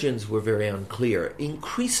origins were very unclear.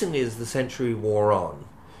 Increasingly as the century wore on,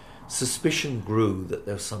 suspicion grew that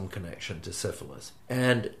there was some connection to syphilis.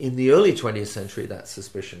 And in the early 20th century, that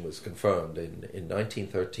suspicion was confirmed. In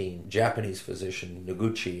 1913, Japanese physician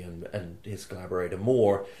Noguchi and his collaborator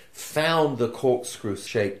Moore found the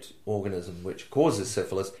corkscrew-shaped organism which causes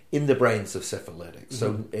syphilis in the brains of syphilitics,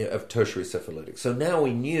 so of tertiary syphilitics. So now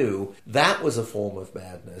we knew that was a form of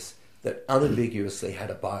madness that unambiguously had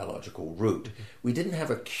a biological root. We didn't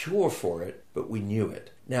have a cure for it, but we knew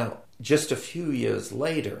it. Now, just a few years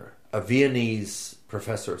later, a Viennese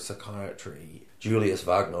professor of psychiatry, Julius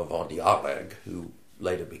Wagner von Diareg, who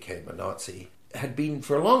later became a Nazi, had been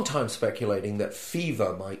for a long time speculating that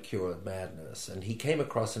fever might cure madness. And he came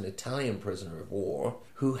across an Italian prisoner of war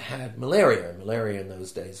who had malaria. Malaria in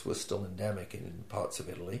those days was still endemic in parts of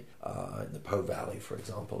Italy, in the Po Valley, for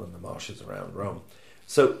example, and the marshes around Rome.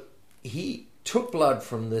 So he took blood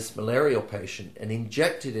from this malarial patient and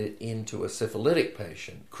injected it into a syphilitic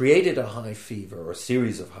patient, created a high fever, or a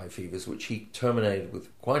series of high fevers, which he terminated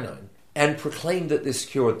with quinine, and proclaimed that this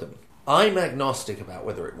cured them. I'm agnostic about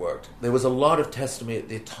whether it worked. There was a lot of testimony at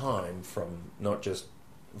the time from not just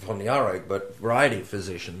von Diareg, but a variety of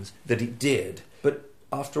physicians that it did. But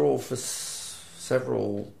after all, for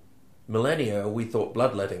several millennia, we thought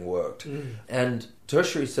bloodletting worked. And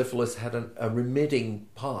tertiary syphilis had a remitting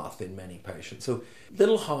path in many patients. So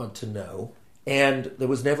little hard to know. And there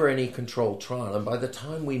was never any controlled trial. And by the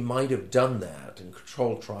time we might have done that, and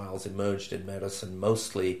controlled trials emerged in medicine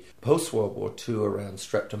mostly post-World War II around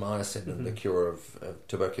streptomycin and the cure of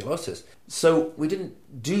tuberculosis. So we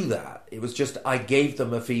didn't do that. It was just, I gave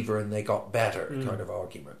them a fever and they got better kind of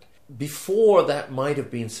argument. Before that might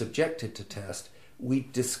have been subjected to test, we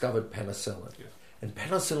discovered penicillin. And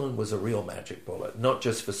penicillin was a real magic bullet, not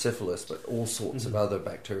just for syphilis, but all sorts of other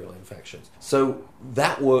bacterial infections. So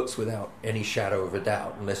that works without any shadow of a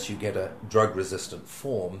doubt, unless you get a drug-resistant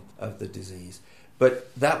form of the disease.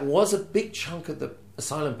 But that was a big chunk of the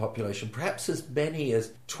asylum population, perhaps as many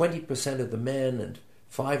as 20% of the men and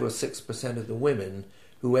 5 or 6% of the women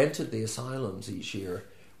who entered the asylums each year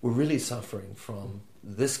were really suffering from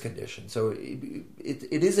this condition. So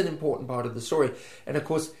it is an important part of the story. And of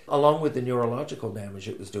course, along with the neurological damage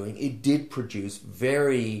it was doing, it did produce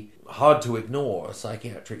very hard to ignore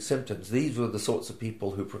psychiatric symptoms. These were the sorts of people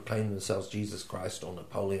who proclaimed themselves Jesus Christ or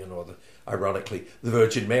Napoleon or, ironically, the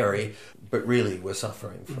Virgin Mary, but really were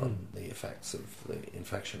suffering from the effects of the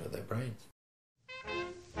infection of their brains.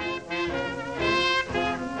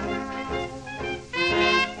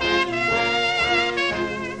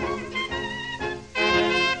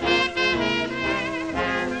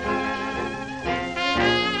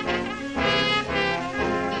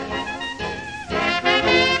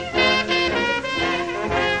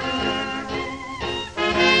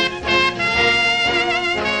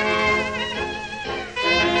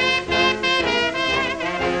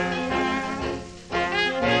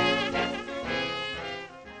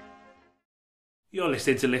 You're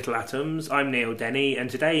listening to Little Atoms. I'm Neil Denny, and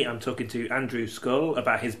today I'm talking to Andrew Scull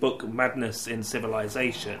about his book Madness in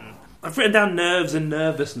Civilization. I've written down nerves and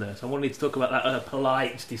nervousness. I wanted to talk about that a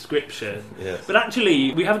polite description. Yes. But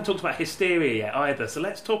actually, we haven't talked about hysteria yet either, so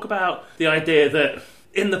let's talk about the idea that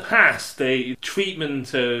in the past, the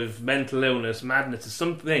treatment of mental illness, madness, is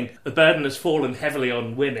something, the burden has fallen heavily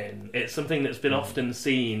on women. It's something that's been often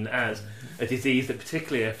seen as a disease that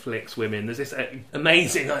particularly afflicts women. There's this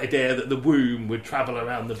amazing idea that the womb would travel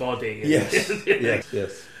around the body. Yes,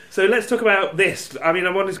 yes. So let's talk about this. I mean, I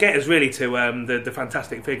wanted to get us really to the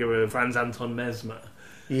fantastic figure of Franz Anton Mesmer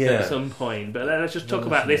at some point. But let's just talk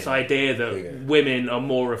about this idea that women are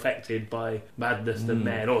more affected by madness than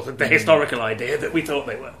men, or the historical idea that we thought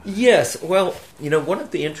they were. Yes, well, one of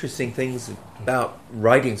the interesting things about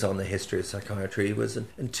writings on the history of psychiatry was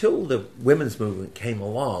until the women's movement came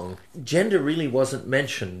along, gender really wasn't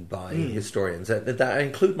mentioned by historians. I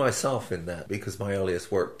include myself in that because my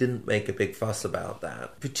earliest work didn't make a big fuss about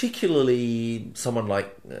that. Particularly someone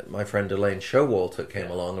like my friend Elaine Showalter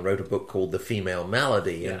came along and wrote a book called The Female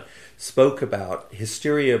Malady and spoke about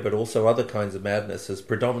hysteria but also other kinds of madness as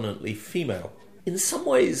predominantly female. In some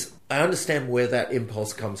ways, I understand where that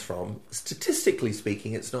impulse comes from. Statistically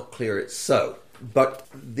speaking, it's not clear it's so. But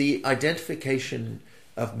the identification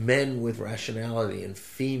of men with rationality and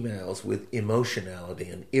females with emotionality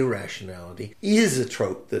and irrationality is a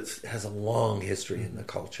trope that has a long history in the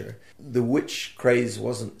culture. The witch craze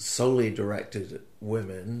wasn't solely directed at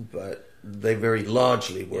women, but they very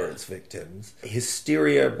largely were its victims.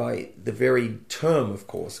 Hysteria, by the very term, of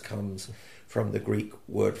course, comes from the Greek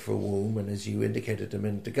word for womb, and as you indicated a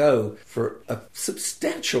minute ago, for a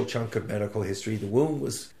substantial chunk of medical history, the womb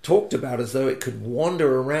was talked about as though it could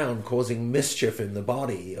wander around causing mischief in the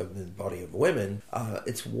body of women.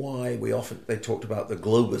 It's why they talked about the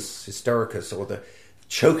globus hystericus, or the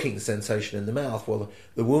choking sensation in the mouth. Well,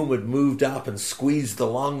 the womb had moved up and squeezed the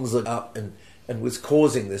lungs up and was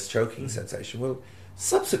causing this choking sensation. Well,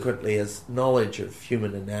 subsequently, as knowledge of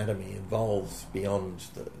human anatomy evolves beyond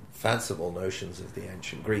the fanciful notions of the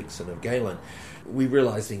ancient Greeks and of Galen, we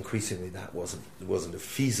realized increasingly that wasn't a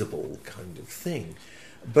feasible kind of thing.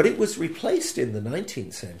 But it was replaced in the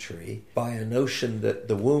 19th century by a notion that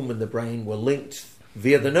the womb and the brain were linked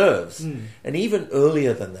via the nerves. And even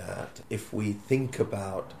earlier than that, if we think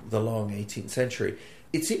about the long 18th century,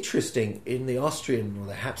 it's interesting, in the Austrian or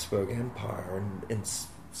the Habsburg Empire in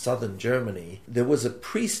southern Germany, there was a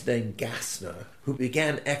priest named Gassner who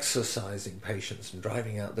began exorcising patients and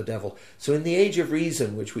driving out the devil. So in the Age of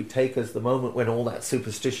Reason, which we take as the moment when all that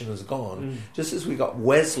superstition has gone, just as we got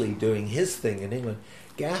Wesley doing his thing in England,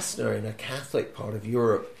 Gassner in a Catholic part of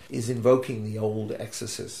Europe is invoking the old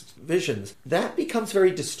exorcist visions. That becomes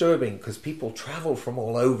very disturbing because people travel from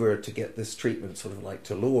all over to get this treatment, sort of like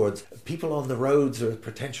to Lourdes. People on the roads are a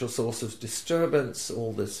potential source of disturbance.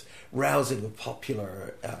 All this rousing of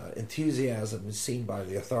popular enthusiasm is seen by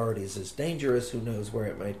the authorities as dangerous. Who knows where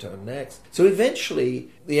it may turn next? So eventually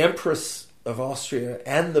the Empress of Austria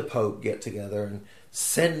and the Pope get together and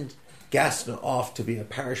send Gassner off to be a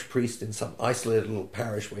parish priest in some isolated little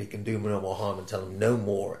parish where he can do no more harm and tell him no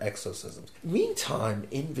more exorcisms. Meantime,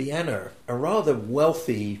 in Vienna, a rather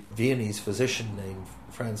wealthy Viennese physician named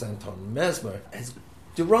Franz Anton Mesmer has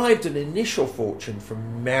derived an initial fortune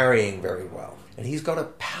from marrying very well. And he's got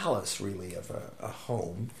a palace, really, of a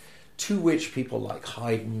home, to which people like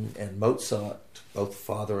Haydn and Mozart, both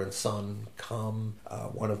father and son, come.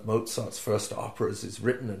 One of Mozart's first operas is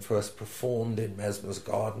written and first performed in Mesmer's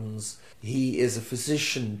gardens. He is a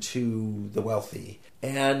physician to the wealthy.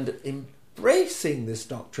 And embracing this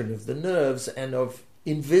doctrine of the nerves and of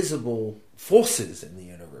invisible forces in the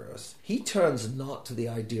universe, he turns not to the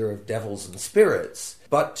idea of devils and spirits,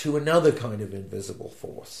 but to another kind of invisible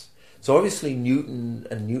force. So obviously Newton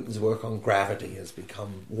and Newton's work on gravity has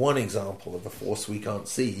become one example of a force we can't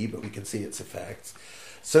see, but we can see its effects.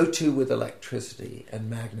 So too with electricity and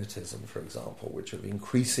magnetism, for example, which have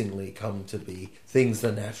increasingly come to be things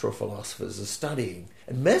the natural philosophers are studying.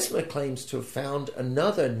 And Mesmer claims to have found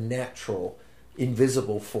another natural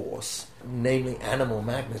invisible force, namely animal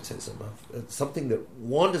magnetism, something that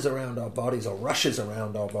wanders around our bodies or rushes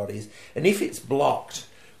around our bodies, and if it's blocked,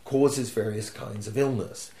 causes various kinds of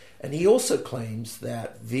illness. And he also claims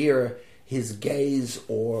that via his gaze,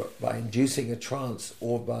 or by inducing a trance,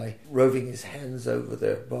 or by roving his hands over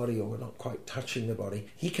the body, or not quite touching the body,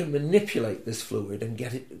 he can manipulate this fluid and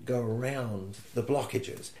get it to go around the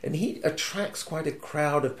blockages. And he attracts quite a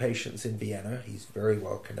crowd of patients in Vienna. He's very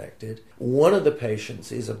well connected. One of the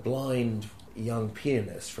patients is a blind young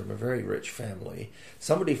pianist from a very rich family,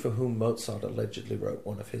 somebody for whom Mozart allegedly wrote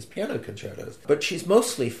one of his piano concertos. But she's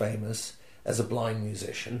mostly famous as a blind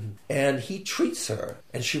musician. And he treats her,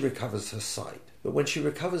 and she recovers her sight. But when she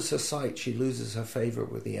recovers her sight, she loses her favor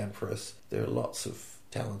with the Empress. There are lots of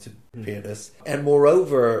talented pianists. And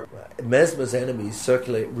moreover, Mesmer's enemies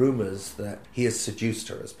circulate rumors that he has seduced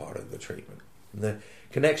her as part of the treatment. And the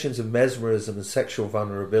connections of mesmerism and sexual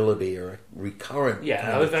vulnerability are a recurrent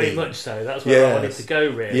very theme. Much so. That's where I wanted to go,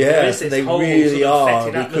 really. Yes, and they really are,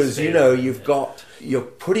 because, atmosphere. you're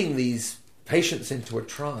putting these patients into a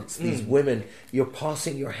trance, these women, you're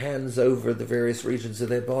passing your hands over the various regions of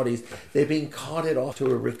their bodies. They're being carted off to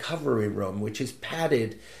a recovery room, which is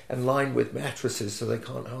padded and lined with mattresses so they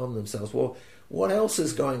can't harm themselves. Well, what else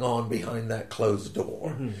is going on behind that closed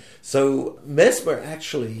door? So Mesmer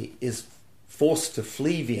actually is forced to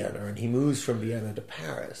flee Vienna, and he moves from Vienna to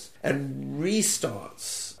Paris and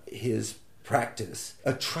restarts his practice,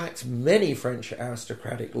 attracts many French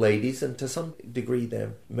aristocratic ladies, and to some degree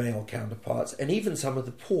their male counterparts, and even some of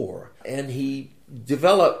the poor. And he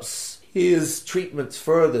develops his treatments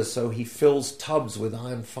further, so he fills tubs with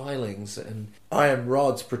iron filings and iron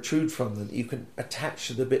rods protrude from them that you can attach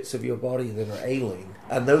to the bits of your body that are ailing,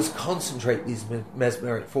 and those concentrate these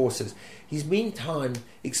mesmeric forces. He's meantime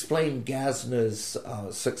explained Gassner's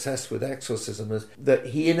success with exorcism as that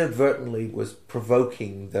he inadvertently was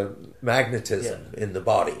provoking the magnetism in the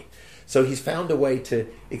body. So he's found a way to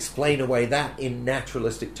explain away that in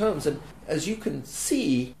naturalistic terms. And as you can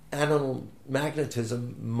see, animal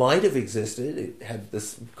magnetism might have existed.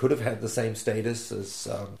 It could have had the same status as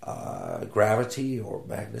gravity or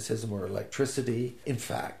magnetism or electricity. In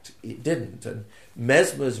fact, it didn't. And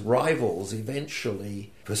Mesmer's rivals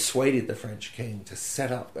eventually persuaded the French king to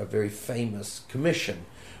set up a very famous commission,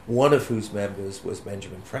 one of whose members was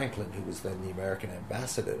Benjamin Franklin, who was then the American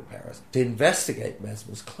ambassador to Paris, to investigate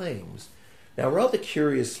Mesmer's claims. Now, rather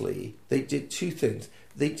curiously, they did two things.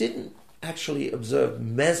 They didn't actually observe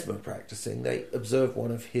Mesmer practicing. They observed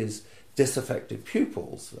one of his disaffected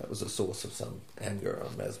pupils. That was a source of some anger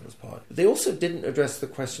on Mesmer's part. They also didn't address the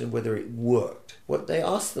question of whether it worked. What they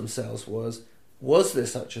asked themselves was there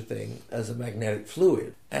such a thing as a magnetic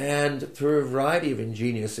fluid? And through a variety of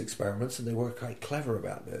ingenious experiments, and they were quite clever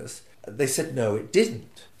about this, they said no, it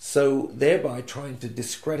didn't. So thereby trying to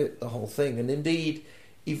discredit the whole thing. And indeed,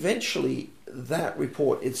 eventually that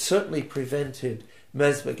report, it certainly prevented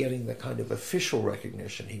Mesmer getting the kind of official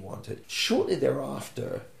recognition he wanted. Shortly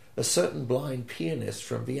thereafter, a certain blind pianist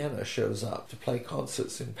from Vienna shows up to play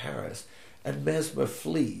concerts in Paris, and Mesmer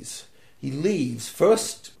flees. He leaves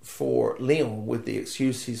first for Lyon with the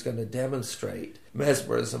excuse he's going to demonstrate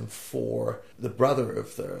mesmerism for the brother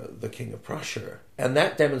of the King of Prussia. And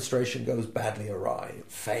that demonstration goes badly awry. It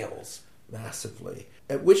fails massively.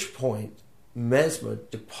 At which point, Mesmer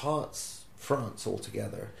departs France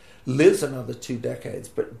altogether, lives another 2 decades,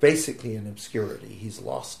 but basically in obscurity. He's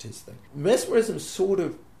lost his thing. Mesmerism sort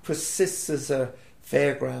of persists as a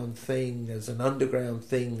fairground thing, as an underground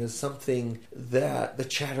thing, as something that the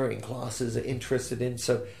chattering classes are interested in.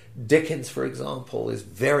 So Dickens, for example, is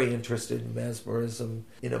very interested in mesmerism.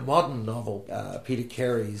 In a modern novel, Peter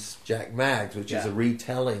Carey's Jack Maggs, which is a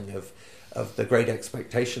retelling of the Great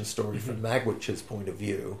Expectation story from Magwitch's point of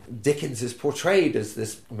view, Dickens is portrayed as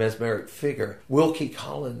this mesmeric figure. Wilkie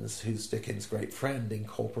Collins, who's Dickens' great friend,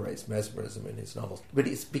 incorporates mesmerism in his novels. But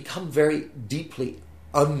it's become very deeply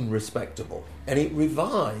unrespectable. And it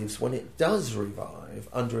revives, when it does revive,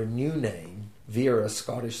 under a new name, via a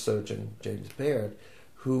Scottish surgeon, James Baird,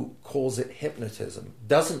 who calls it hypnotism,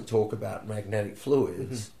 doesn't talk about magnetic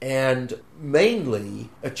fluids, and mainly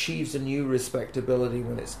achieves a new respectability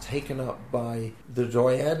when it's taken up by the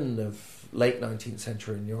doyen of late 19th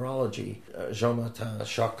century neurology, Jean-Martin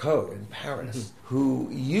Charcot in Paris, who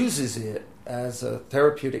uses it as a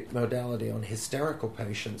therapeutic modality on hysterical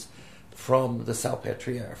patients from the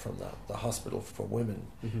Salpêtrière, from the hospital for women,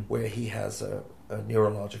 where he has a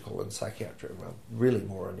neurological and psychiatric, well, really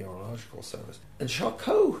more a neurological service. And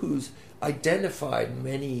Charcot, who's identified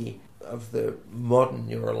many of the modern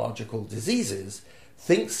neurological diseases,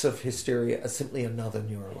 thinks of hysteria as simply another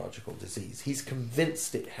neurological disease. He's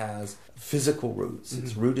convinced it has physical roots.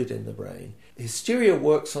 It's rooted in the brain. Hysteria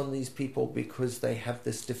works on these people because they have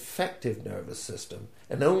this defective nervous system,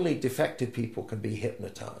 and only defective people can be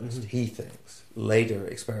hypnotized, he thinks. Later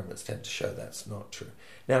experiments tend to show that's not true.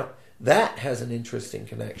 Now, that has an interesting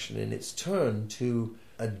connection in its turn to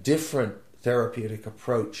a different therapeutic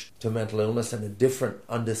approach to mental illness and a different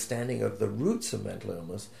understanding of the roots of mental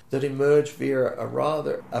illness that emerged via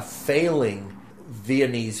a failing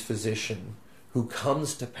Viennese physician who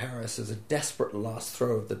comes to Paris as a desperate last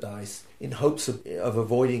throw of the dice in hopes of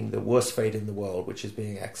avoiding the worst fate in the world, which is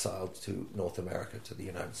being exiled to North America, to the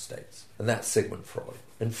United States. And that's Sigmund Freud.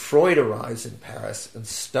 And Freud arrives in Paris and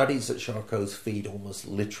studies at Charcot's feet almost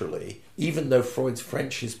literally. Even though Freud's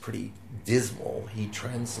French is pretty dismal, he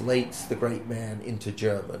translates the great man into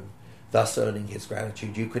German, thus earning his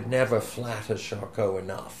gratitude. You could never flatter Charcot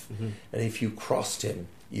enough. And if you crossed him,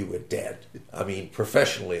 you were dead. I mean,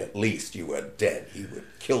 professionally at least, you were dead. He would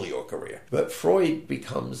kill your career. But Freud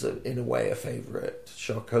becomes, in a way, a favorite.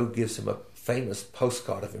 Charcot gives him a famous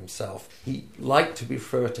postcard of himself. He liked to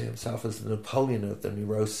refer to himself as the Napoleon of the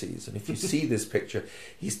neuroses. And if you see this picture,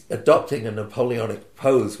 he's adopting a Napoleonic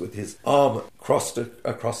pose with his arm crossed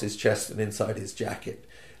across his chest and inside his jacket,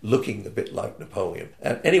 looking a bit like Napoleon.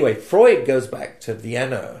 Anyway, Freud goes back to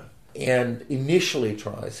Vienna and initially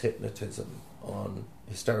tries hypnotism on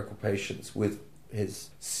hysterical patients with his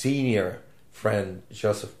senior friend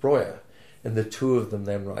Joseph Breuer, and the two of them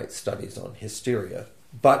then write studies on hysteria.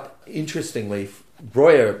 But interestingly,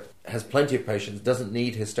 Breuer has plenty of patients, doesn't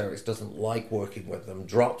need hysterics, doesn't like working with them,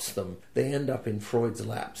 drops them. They end up in Freud's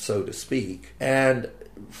lap, so to speak. And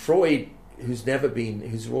Freud,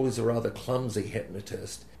 who's always a rather clumsy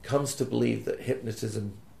hypnotist, comes to believe that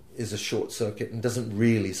hypnotism is a short circuit and doesn't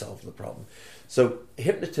really solve the problem. So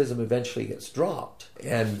hypnotism eventually gets dropped,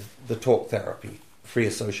 and the talk therapy, free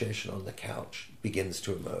association on the couch, begins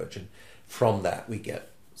to emerge. And from that we get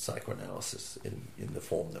psychoanalysis in the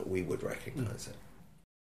form that we would recognize it.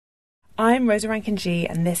 I'm Rosa Rankin-G,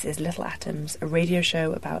 and this is Little Atoms, a radio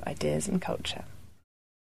show about ideas and culture.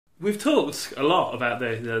 We've talked a lot about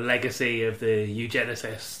the legacy of the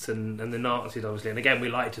eugenicists and the Nazis, obviously, and again, we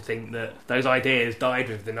like to think that those ideas died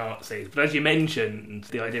with the Nazis. But as you mentioned,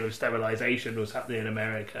 the idea of sterilisation was happening in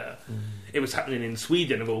America. It was happening in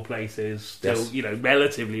Sweden, of all places, still,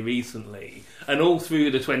 relatively recently. And all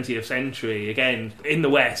through the 20th century, again, in the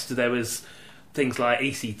West, there was things like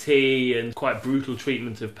ECT and quite brutal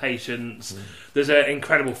treatment of patients. There's an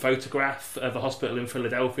incredible photograph of a hospital in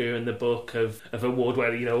Philadelphia in the book of a ward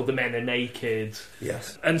where, all the men are naked.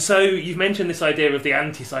 Yes. And so you've mentioned this idea of the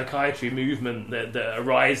anti-psychiatry movement that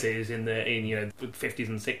arises in the 50s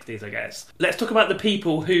and 60s, I guess. Let's talk about the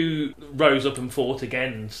people who rose up and fought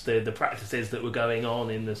against the practices that were going on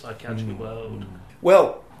in the psychiatric world.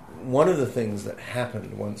 Well, one of the things that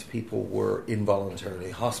happened once people were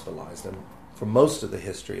involuntarily hospitalized, and for most of the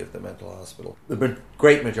history of the mental hospital, the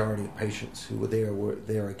great majority of patients who were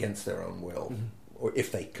there against their own will, or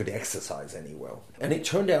if they could exercise any will. And it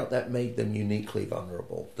turned out that made them uniquely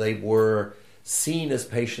vulnerable. They were seen as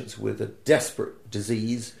patients with a desperate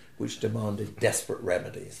disease which demanded desperate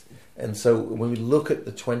remedies. And so when we look at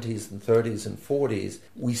the 20s and 30s and 40s,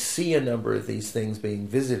 we see a number of these things being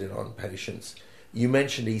visited on patients. You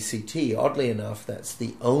mentioned ECT. Oddly enough, that's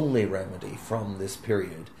the only remedy from this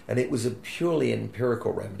period. And it was a purely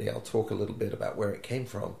empirical remedy. I'll talk a little bit about where it came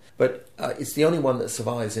from. But it's the only one that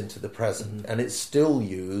survives into the present. And it's still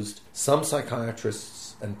used. Some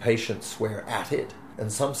psychiatrists and patients swear at it.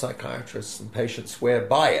 And some psychiatrists and patients swear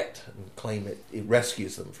by it and claim it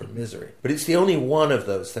rescues them from misery. But it's the only one of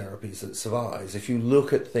those therapies that survives. If you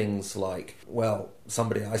look at things like,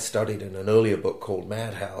 somebody I studied in an earlier book called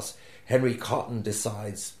Madhouse, Henry Cotton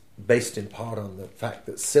decides, based in part on the fact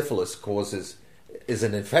that syphilis is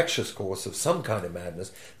an infectious cause of some kind of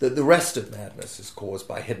madness, that the rest of madness is caused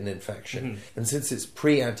by hidden infection. And since it's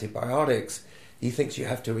pre-antibiotics, he thinks you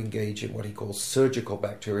have to engage in what he calls surgical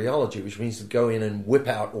bacteriology, which means to go in and whip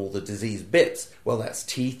out all the disease bits. Well, that's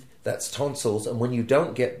teeth, that's tonsils, and when you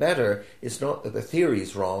don't get better, it's not that the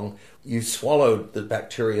theory's wrong. You swallowed the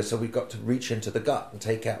bacteria, so we've got to reach into the gut and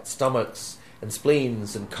take out stomachs and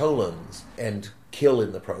spleens and colons and kill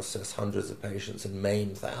in the process hundreds of patients and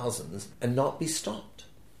maim thousands and not be stopped,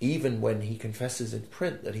 even when he confesses in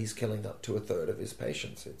print that he's killing up to a third of his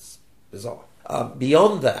patients. It's bizarre.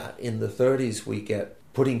 Beyond that, in the 30s, we get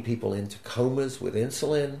putting people into comas with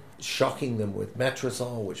insulin, shocking them with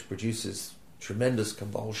metrazole, which produces tremendous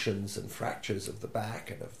convulsions and fractures of the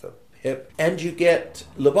back and of the hip. And you get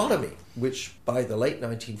lobotomy, which by the late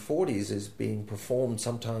 1940s is being performed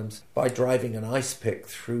sometimes by driving an ice pick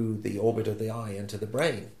through the orbit of the eye into the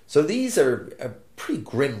brain. So these are pretty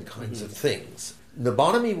grim kinds of things.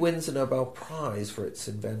 Lobotomy wins a Nobel Prize for its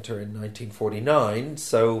inventor in 1949,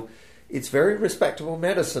 so it's very respectable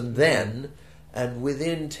medicine then, and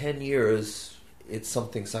within 10 years it's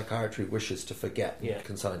something psychiatry wishes to forget and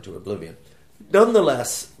consign to oblivion.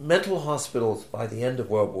 Nonetheless, mental hospitals by the end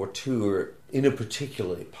of World War II are in a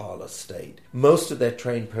particularly parlous state. Most of their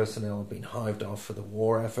trained personnel have been hived off for the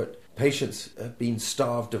war effort. Patients have been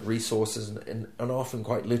starved of resources and often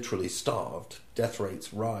quite literally starved. Death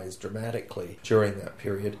rates rise dramatically during that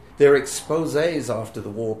period. There are exposés after the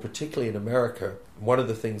war, particularly in America. One of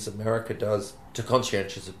the things America does to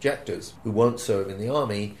conscientious objectors who won't serve in the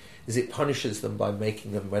army is it punishes them by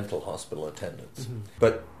making them mental hospital attendants.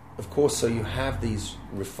 But of course, so you have these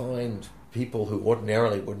refined people who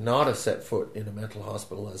ordinarily would not have set foot in a mental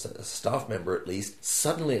hospital as a staff member at least,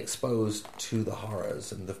 suddenly exposed to the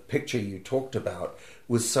horrors. And the picture you talked about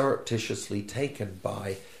was surreptitiously taken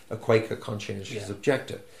by a Quaker conscientious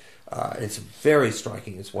objector. It's very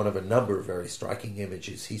striking. It's one of a number of very striking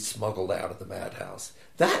images he smuggled out of the madhouse.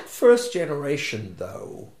 That first generation,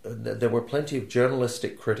 though, there were plenty of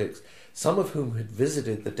journalistic critics, some of whom had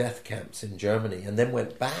visited the death camps in Germany and then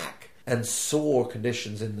went back and saw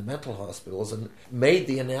conditions in the mental hospitals and made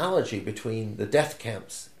the analogy between the death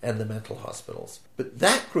camps and the mental hospitals. But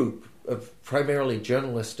that group of primarily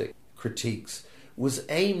journalistic critiques was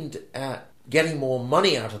aimed at getting more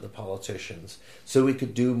money out of the politicians so we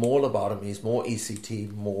could do more lobotomies, more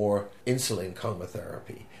ECT, more insulin coma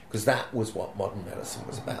therapy, because that was what modern medicine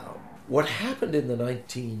was about. What happened in the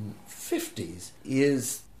 1950s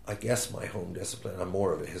is, I guess, my home discipline. I'm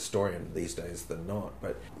more of a historian these days than not,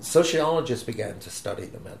 but sociologists began to study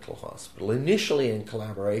the mental hospital, initially in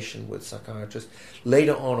collaboration with psychiatrists,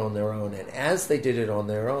 later on their own. And as they did it on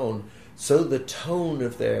their own, so the tone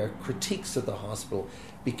of their critiques of the hospital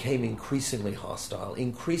became increasingly hostile.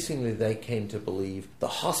 Increasingly, they came to believe the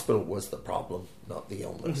hospital was the problem, not the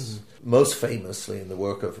illness. Mm-hmm. Most famously in the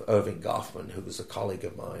work of Irving Goffman, who was a colleague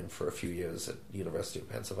of mine for a few years at the University of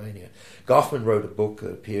Pennsylvania. Goffman wrote a book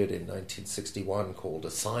that appeared in 1961 called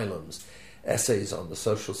Asylums, Essays on the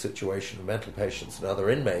Social Situation of Mental Patients and Other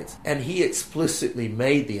Inmates. And he explicitly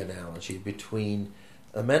made the analogy between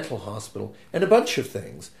a mental hospital and a bunch of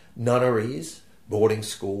things. Nunneries, boarding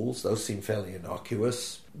schools, those seem fairly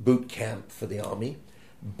innocuous, boot camp for the army,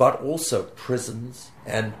 but also prisons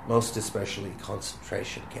and most especially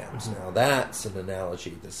concentration camps. Mm-hmm. Now that's an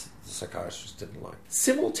analogy the psychiatrists didn't like.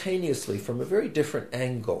 Simultaneously, from a very different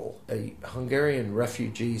angle, a Hungarian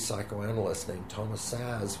refugee psychoanalyst named Thomas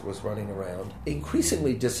Szasz was running around,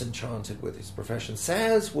 increasingly disenchanted with his profession.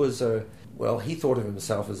 Szasz was he thought of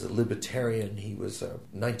himself as a libertarian. He was a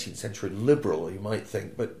 19th century liberal, you might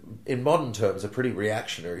think, but in modern terms, a pretty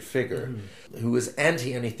reactionary figure who was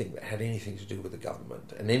anti-anything that had anything to do with the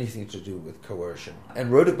government and anything to do with coercion,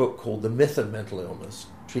 and wrote a book called The Myth of Mental Illness,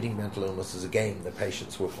 treating mental illness as a game the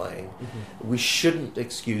patients were playing. Mm-hmm. We shouldn't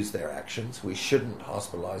excuse their actions. We shouldn't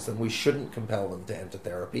hospitalize them. We shouldn't compel them to enter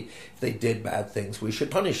therapy. If they did bad things, we should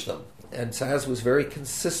punish them. And Szasz was very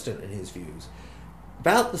consistent in his views.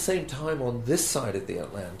 About the same time on this side of the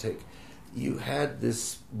Atlantic, you had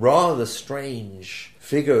this rather strange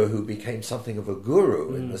figure who became something of a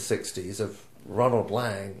guru in the 60s of Ronald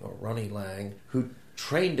Lang, or Ronnie Lang, who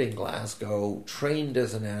trained in Glasgow, trained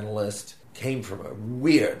as an analyst, came from a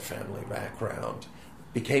weird family background,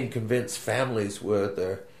 became convinced families were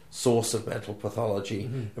the source of mental pathology,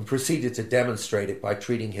 and proceeded to demonstrate it by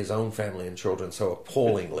treating his own family and children so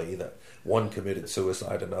appallingly that one committed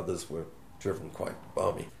suicide and others were driven quite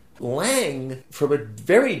balmy. Lang, from a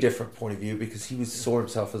very different point of view, because he saw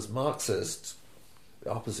himself as Marxist,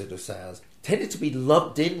 the opposite of Szasz, tended to be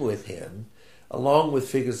lumped in with him, along with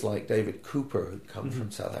figures like David Cooper, who'd come from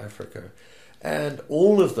South Africa. And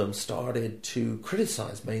all of them started to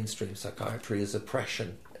criticize mainstream psychiatry as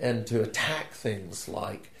oppression and to attack things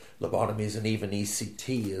like lobotomies and even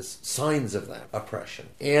ECT as signs of that oppression.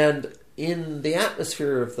 And in the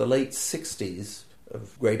atmosphere of the late 60s,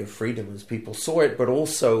 of greater freedom as people saw it, but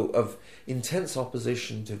also of intense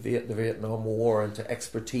opposition to the Vietnam War and to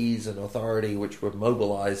expertise and authority which were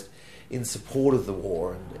mobilized in support of the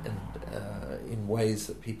war and in ways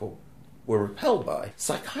that people were repelled by.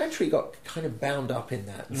 Psychiatry got kind of bound up in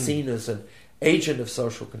that, seen as an agent of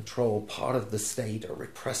social control, part of the state, a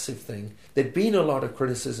repressive thing. There'd been a lot of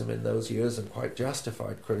criticism in those years, and quite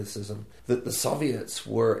justified criticism, that the Soviets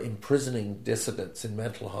were imprisoning dissidents in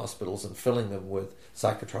mental hospitals and filling them with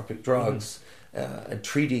psychotropic drugs and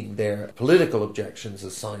treating their political objections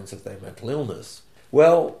as signs of their mental illness.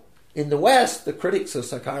 Well, in the West, the critics of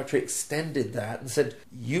psychiatry extended that and said,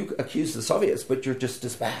 you accuse the Soviets, but you're just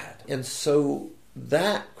as bad. And so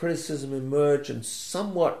that criticism emerged, and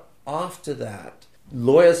somewhat after that,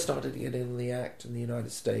 lawyers started to get in the act in the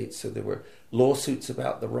United States. So there were lawsuits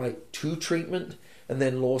about the right to treatment, and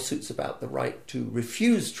then lawsuits about the right to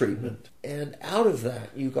refuse treatment. And out of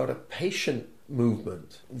that, you got a patient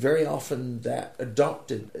movement, very often that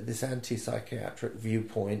adopted this anti-psychiatric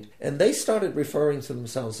viewpoint, and they started referring to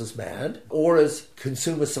themselves as MAD, or as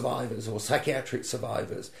consumer survivors or psychiatric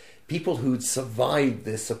survivors, people who'd survived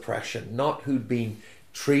this oppression, not who'd been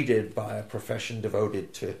treated by a profession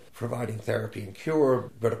devoted to providing therapy and cure,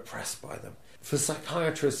 but oppressed by them. For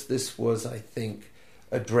psychiatrists, this was, I think,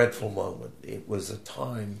 a dreadful moment. It was a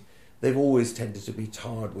time, they've always tended to be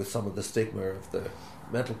tarred with some of the stigma of the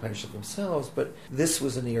mental patient themselves, but this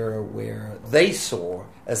was an era where they saw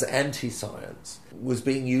as anti-science was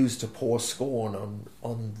being used to pour scorn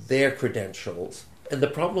on their credentials. And the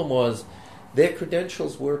problem was their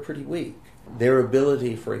credentials were pretty weak. Their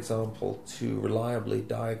ability, for example, to reliably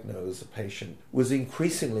diagnose a patient was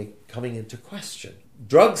increasingly coming into question.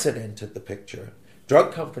 Drugs had entered the picture.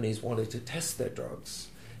 Drug companies wanted to test their drugs.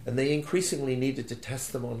 And they increasingly needed to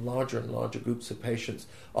test them on larger and larger groups of patients,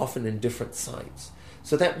 often in different sites.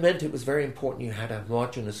 So that meant it was very important you had a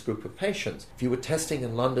homogeneous group of patients. If you were testing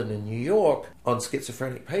in London and New York on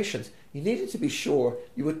schizophrenic patients, you needed to be sure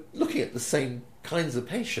you were looking at the same kinds of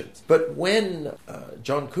patients. But when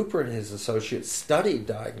John Cooper and his associates studied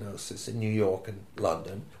diagnosis in New York and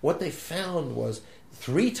London, what they found was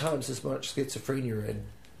 3 times as much schizophrenia in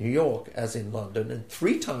New York as in London, and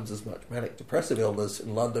 3 times as much manic depressive illness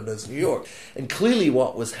in London as New York. And clearly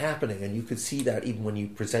what was happening, and you could see that even when you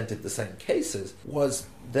presented the same cases, was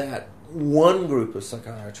that one group of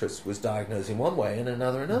psychiatrists was diagnosing one way and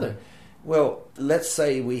another. Well, let's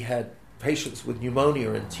say we had patients with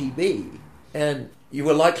pneumonia and TB, and you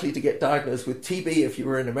were likely to get diagnosed with TB if you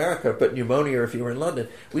were in America, but pneumonia if you were in London.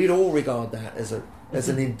 We'd all regard that as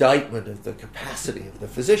an indictment of the capacity of the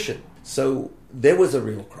physician. So there was a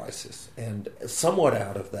real crisis, and somewhat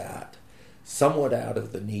out of that, somewhat out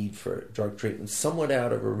of the need for drug treatment, somewhat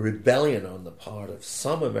out of a rebellion on the part of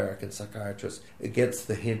some American psychiatrists against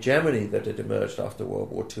the hegemony that had emerged after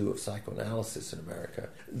World War II of psychoanalysis in America,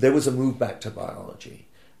 there was a move back to biology.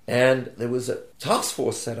 And there was a task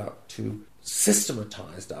force set up to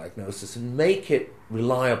systematize diagnosis and make it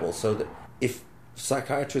reliable so that if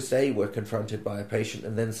psychiatrist A were confronted by a patient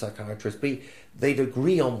and then psychiatrist B, they'd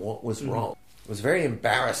agree on what was wrong. It was very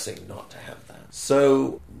embarrassing not to have that.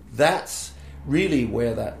 So that's really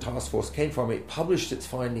where that task force came from. It published its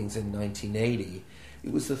findings in 1980.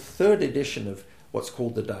 It was the 3rd edition of what's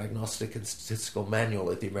called the Diagnostic and Statistical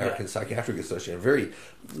Manual at the American Psychiatric Association. Very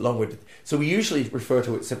long-winded. So we usually refer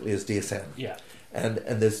to it simply as DSM. Yeah. And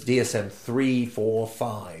there's DSM 3, 4,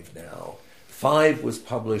 5 now. 5 was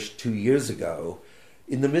published 2 years ago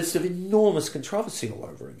in the midst of enormous controversy all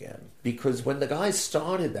over again. Because when the guys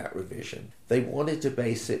started that revision, they wanted to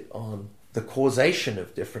base it on the causation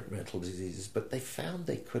of different mental diseases, but they found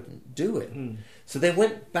they couldn't do it. So they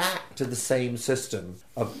went back to the same system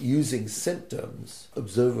of using symptoms,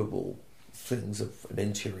 observable things of an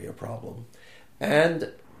interior problem,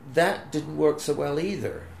 and that didn't work so well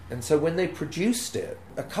either. And so when they produced it,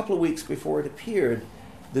 a couple of weeks before it appeared,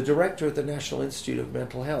 the director of the National Institute of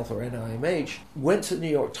Mental Health, or NIMH, went to the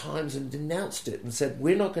New York Times and denounced it and said,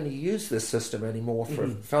 we're not going to use this system anymore for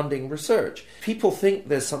funding research. People think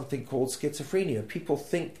there's something called schizophrenia. People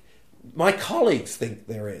think, my colleagues think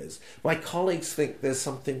there is. My colleagues think there's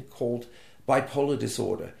something called bipolar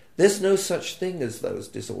disorder. There's no such thing as those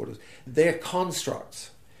disorders. They're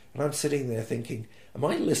constructs. And I'm sitting there thinking, am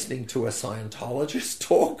I listening to a Scientologist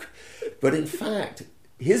talk? But in fact,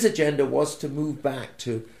 his agenda was to move back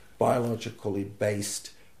to biologically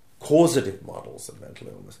based causative models of mental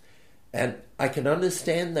illness. And I can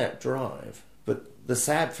understand that drive, but the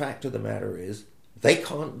sad fact of the matter is they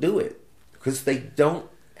can't do it because they don't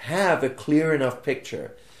have a clear enough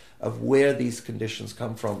picture of where these conditions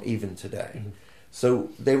come from even today. So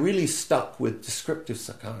they're really stuck with descriptive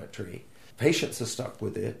psychiatry. Patients are stuck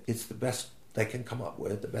with it. It's the best they can come up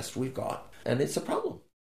with, the best we've got, and it's a problem.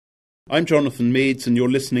 I'm Jonathan Meades, and you're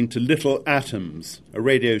listening to Little Atoms, a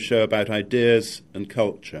radio show about ideas and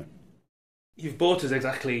culture. You've brought us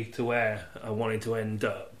exactly to where I wanted to end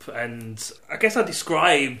up, and I guess I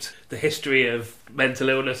described the history of mental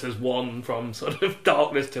illness as one from sort of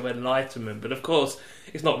darkness to enlightenment, but of course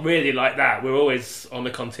it's not really like that. We're always on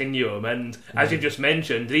a continuum, and as you've just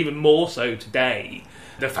mentioned, even more so today,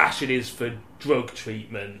 the fashion is for drug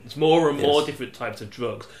treatments, more and more different types of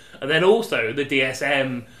drugs, and then also the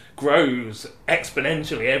DSM grows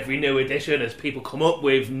exponentially every new edition as people come up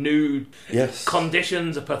with new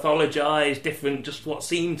conditions are pathologized, different, just what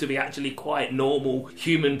seem to be actually quite normal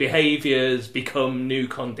human behaviours become new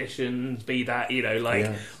conditions, be that,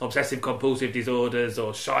 obsessive compulsive disorders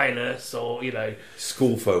or shyness or,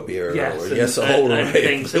 school phobia a whole array of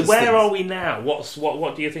things. So where are we now?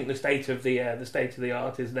 What do you think the state of the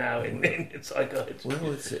art is now in psychiatry?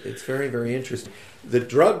 Well, it's very, very interesting. The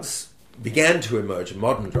drugs began to emerge,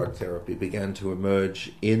 modern drug therapy began to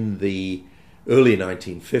emerge in the early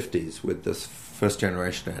 1950s with this first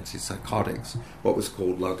generation antipsychotics, what was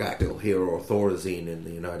called Largactil here, or Thorazine in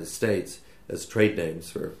the United States, as trade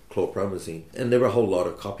names for chlorpromazine. And there were a whole lot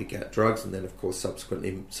of copycat drugs, and then of course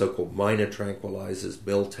subsequently so-called minor tranquilizers,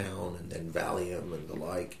 Miltown and then Valium and the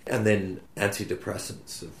like, and then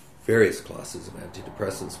antidepressants of various classes of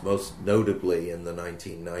antidepressants, most notably in the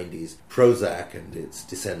 1990s, Prozac and its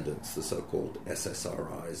descendants, the so-called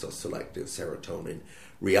SSRIs, or selective serotonin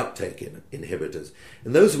reuptake inhibitors.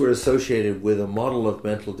 And those were associated with a model of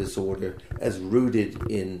mental disorder as rooted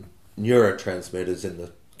in neurotransmitters in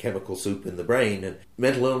the chemical soup in the brain. And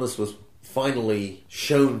mental illness was finally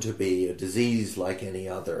shown to be a disease like any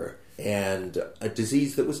other, and a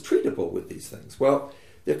disease that was treatable with these things. Well,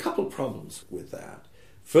 there are a couple of problems with that.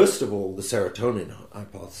 First of all, the serotonin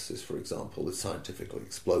hypothesis, for example, is scientifically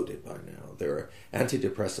exploded by now. There are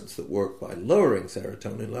antidepressants that work by lowering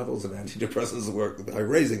serotonin levels and antidepressants that work by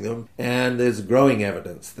raising them, and there's growing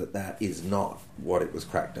evidence that that is not what it was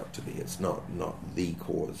cracked up to be. It's not the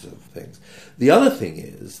cause of things. The other thing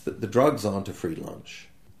is that the drugs aren't a free lunch.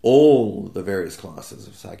 All the various classes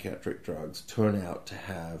of psychiatric drugs turn out to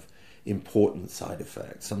have important side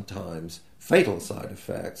effects, sometimes fatal side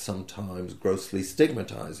effects, sometimes grossly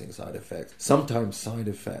stigmatizing side effects, sometimes side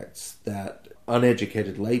effects that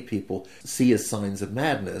uneducated lay people see as signs of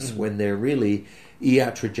madness when they're really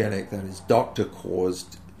iatrogenic, that is,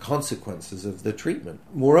 doctor-caused consequences of the treatment.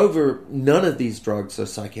 Moreover, none of these drugs are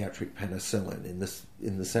psychiatric penicillin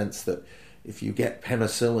in the sense that if you get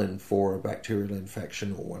penicillin for a bacterial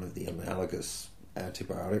infection or one of the analogous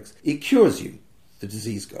antibiotics, it cures you. The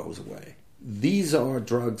disease goes away. These are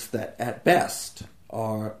drugs that, at best,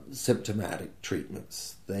 are symptomatic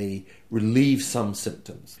treatments. They relieve some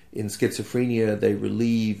symptoms. In schizophrenia, they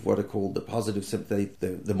relieve what are called the positive symptoms,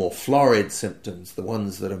 the more florid symptoms, the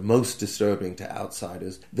ones that are most disturbing to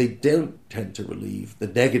outsiders. They don't tend to relieve the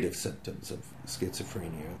negative symptoms of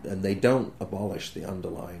schizophrenia, and they don't abolish the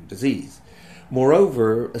underlying disease.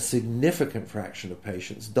 Moreover, a significant fraction of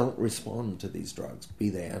patients don't respond to these drugs, be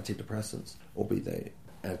they antidepressants or be they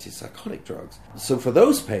antipsychotic drugs. So for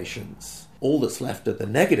those patients, all that's left are the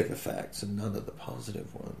negative effects and none of the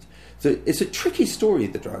positive ones. So it's a tricky story,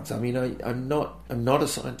 the drugs. I mean, I'm not a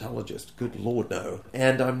Scientologist, good Lord, no.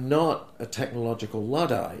 And I'm not a technological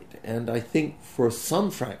Luddite. And I think for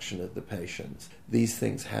some fraction of the patients, these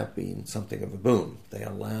things have been something of a boon. They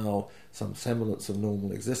allow some semblance of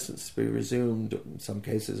normal existence to be resumed, in some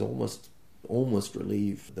cases almost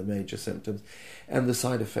relieve the major symptoms, and the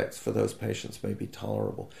side effects for those patients may be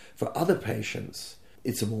tolerable. For other patients,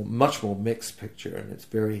 it's a much more mixed picture, and it's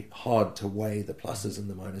very hard to weigh the pluses and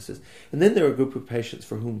the minuses. And then there are a group of patients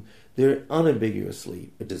for whom they're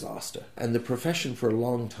unambiguously a disaster, and the profession for a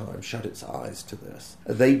long time shut its eyes to this.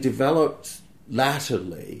 They developed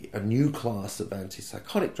latterly a new class of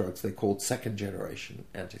antipsychotic drugs they called second-generation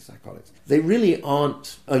antipsychotics. They really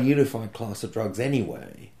aren't a unified class of drugs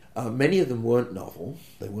anyway. Many of them weren't novel,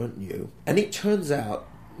 they weren't new. And it turns out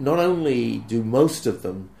not only do most of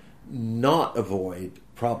them not avoid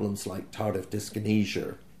problems like tardive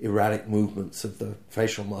dyskinesia, erratic movements of the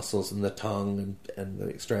facial muscles and the tongue and the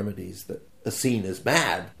extremities that are seen as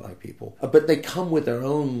bad by people, but they come with their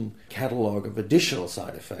own catalog of additional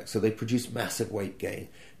side effects. So they produce massive weight gain,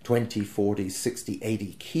 20, 40, 60,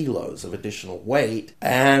 80 kilos of additional weight,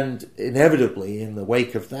 and inevitably in the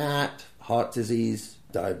wake of that, heart disease,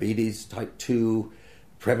 diabetes, type 2,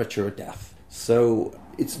 premature death. So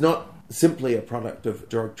it's not simply a product of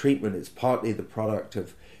drug treatment, it's partly the product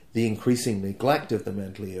of the increasing neglect of the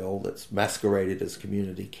mentally ill that's masqueraded as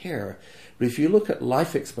community care. But if you look at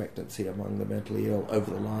life expectancy among the mentally ill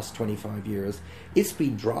over the last 25 years, it's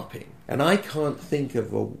been dropping. And I can't think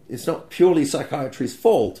of it's not purely psychiatry's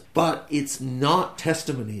fault, but it's not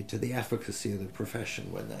testimony to the efficacy of the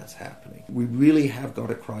profession when that's happening. We really have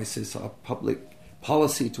got a crisis. Our public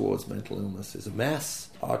policy towards mental illness is a mess.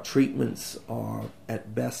 Our treatments are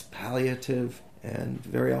at best palliative and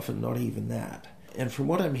very often not even that. And from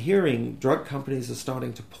what I'm hearing, drug companies are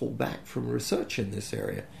starting to pull back from research in this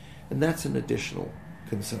area. And that's an additional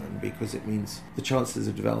concern because it means the chances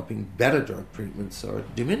of developing better drug treatments are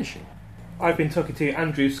diminishing. I've been talking to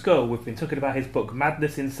Andrew Scull. We've been talking about his book,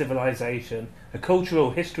 Madness in Civilization, A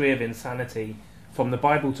Cultural History of Insanity, from the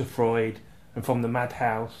Bible to Freud, and from the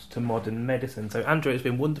madhouse to modern medicine. So, Andrew, it's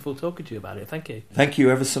been wonderful talking to you about it. Thank you. Thank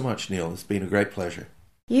you ever so much, Neil. It's been a great pleasure.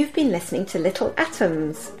 You've been listening to Little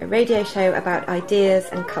Atoms, a radio show about ideas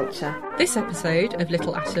and culture. This episode of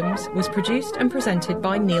Little Atoms was produced and presented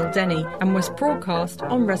by Neil Denny and was broadcast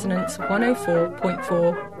on Resonance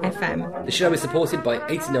 104.4 FM. The show is supported by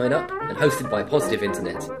 89UP and hosted by Positive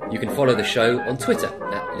Internet. You can follow the show on Twitter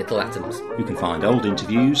at Little Atoms. You can find old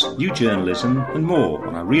interviews, new journalism and more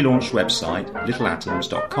on our relaunched website,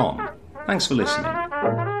 littleatoms.com. Thanks for listening.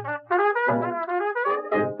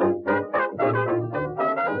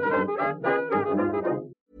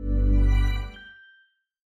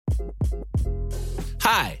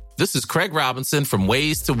 Hi, this is Craig Robinson from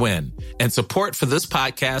Ways to Win, and support for this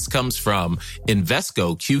podcast comes from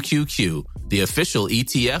Invesco QQQ, the official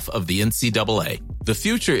ETF of the NCAA. The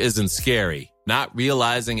future isn't scary. Not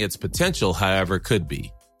realizing its potential, however, could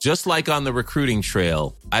be. Just like on the recruiting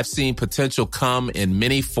trail, I've seen potential come in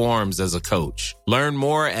many forms as a coach. Learn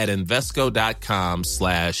more at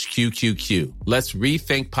Invesco.com/QQQ. Let's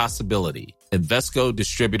rethink possibility. Invesco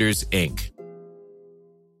Distributors, Inc.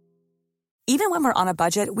 Even when we're on a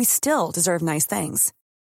budget, we still deserve nice things.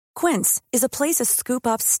 Quince is a place to scoop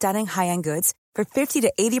up stunning high-end goods for 50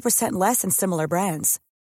 to 80% less than similar brands.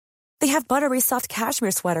 They have buttery soft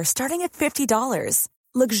cashmere sweaters starting at $50,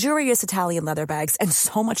 luxurious Italian leather bags, and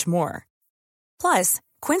so much more. Plus,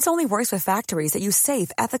 Quince only works with factories that use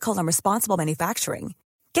safe, ethical, and responsible manufacturing.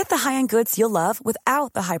 Get the high-end goods you'll love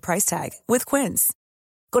without the high price tag with Quince.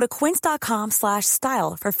 Go to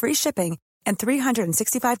quince.com/style for free shipping and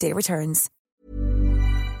 365-day returns.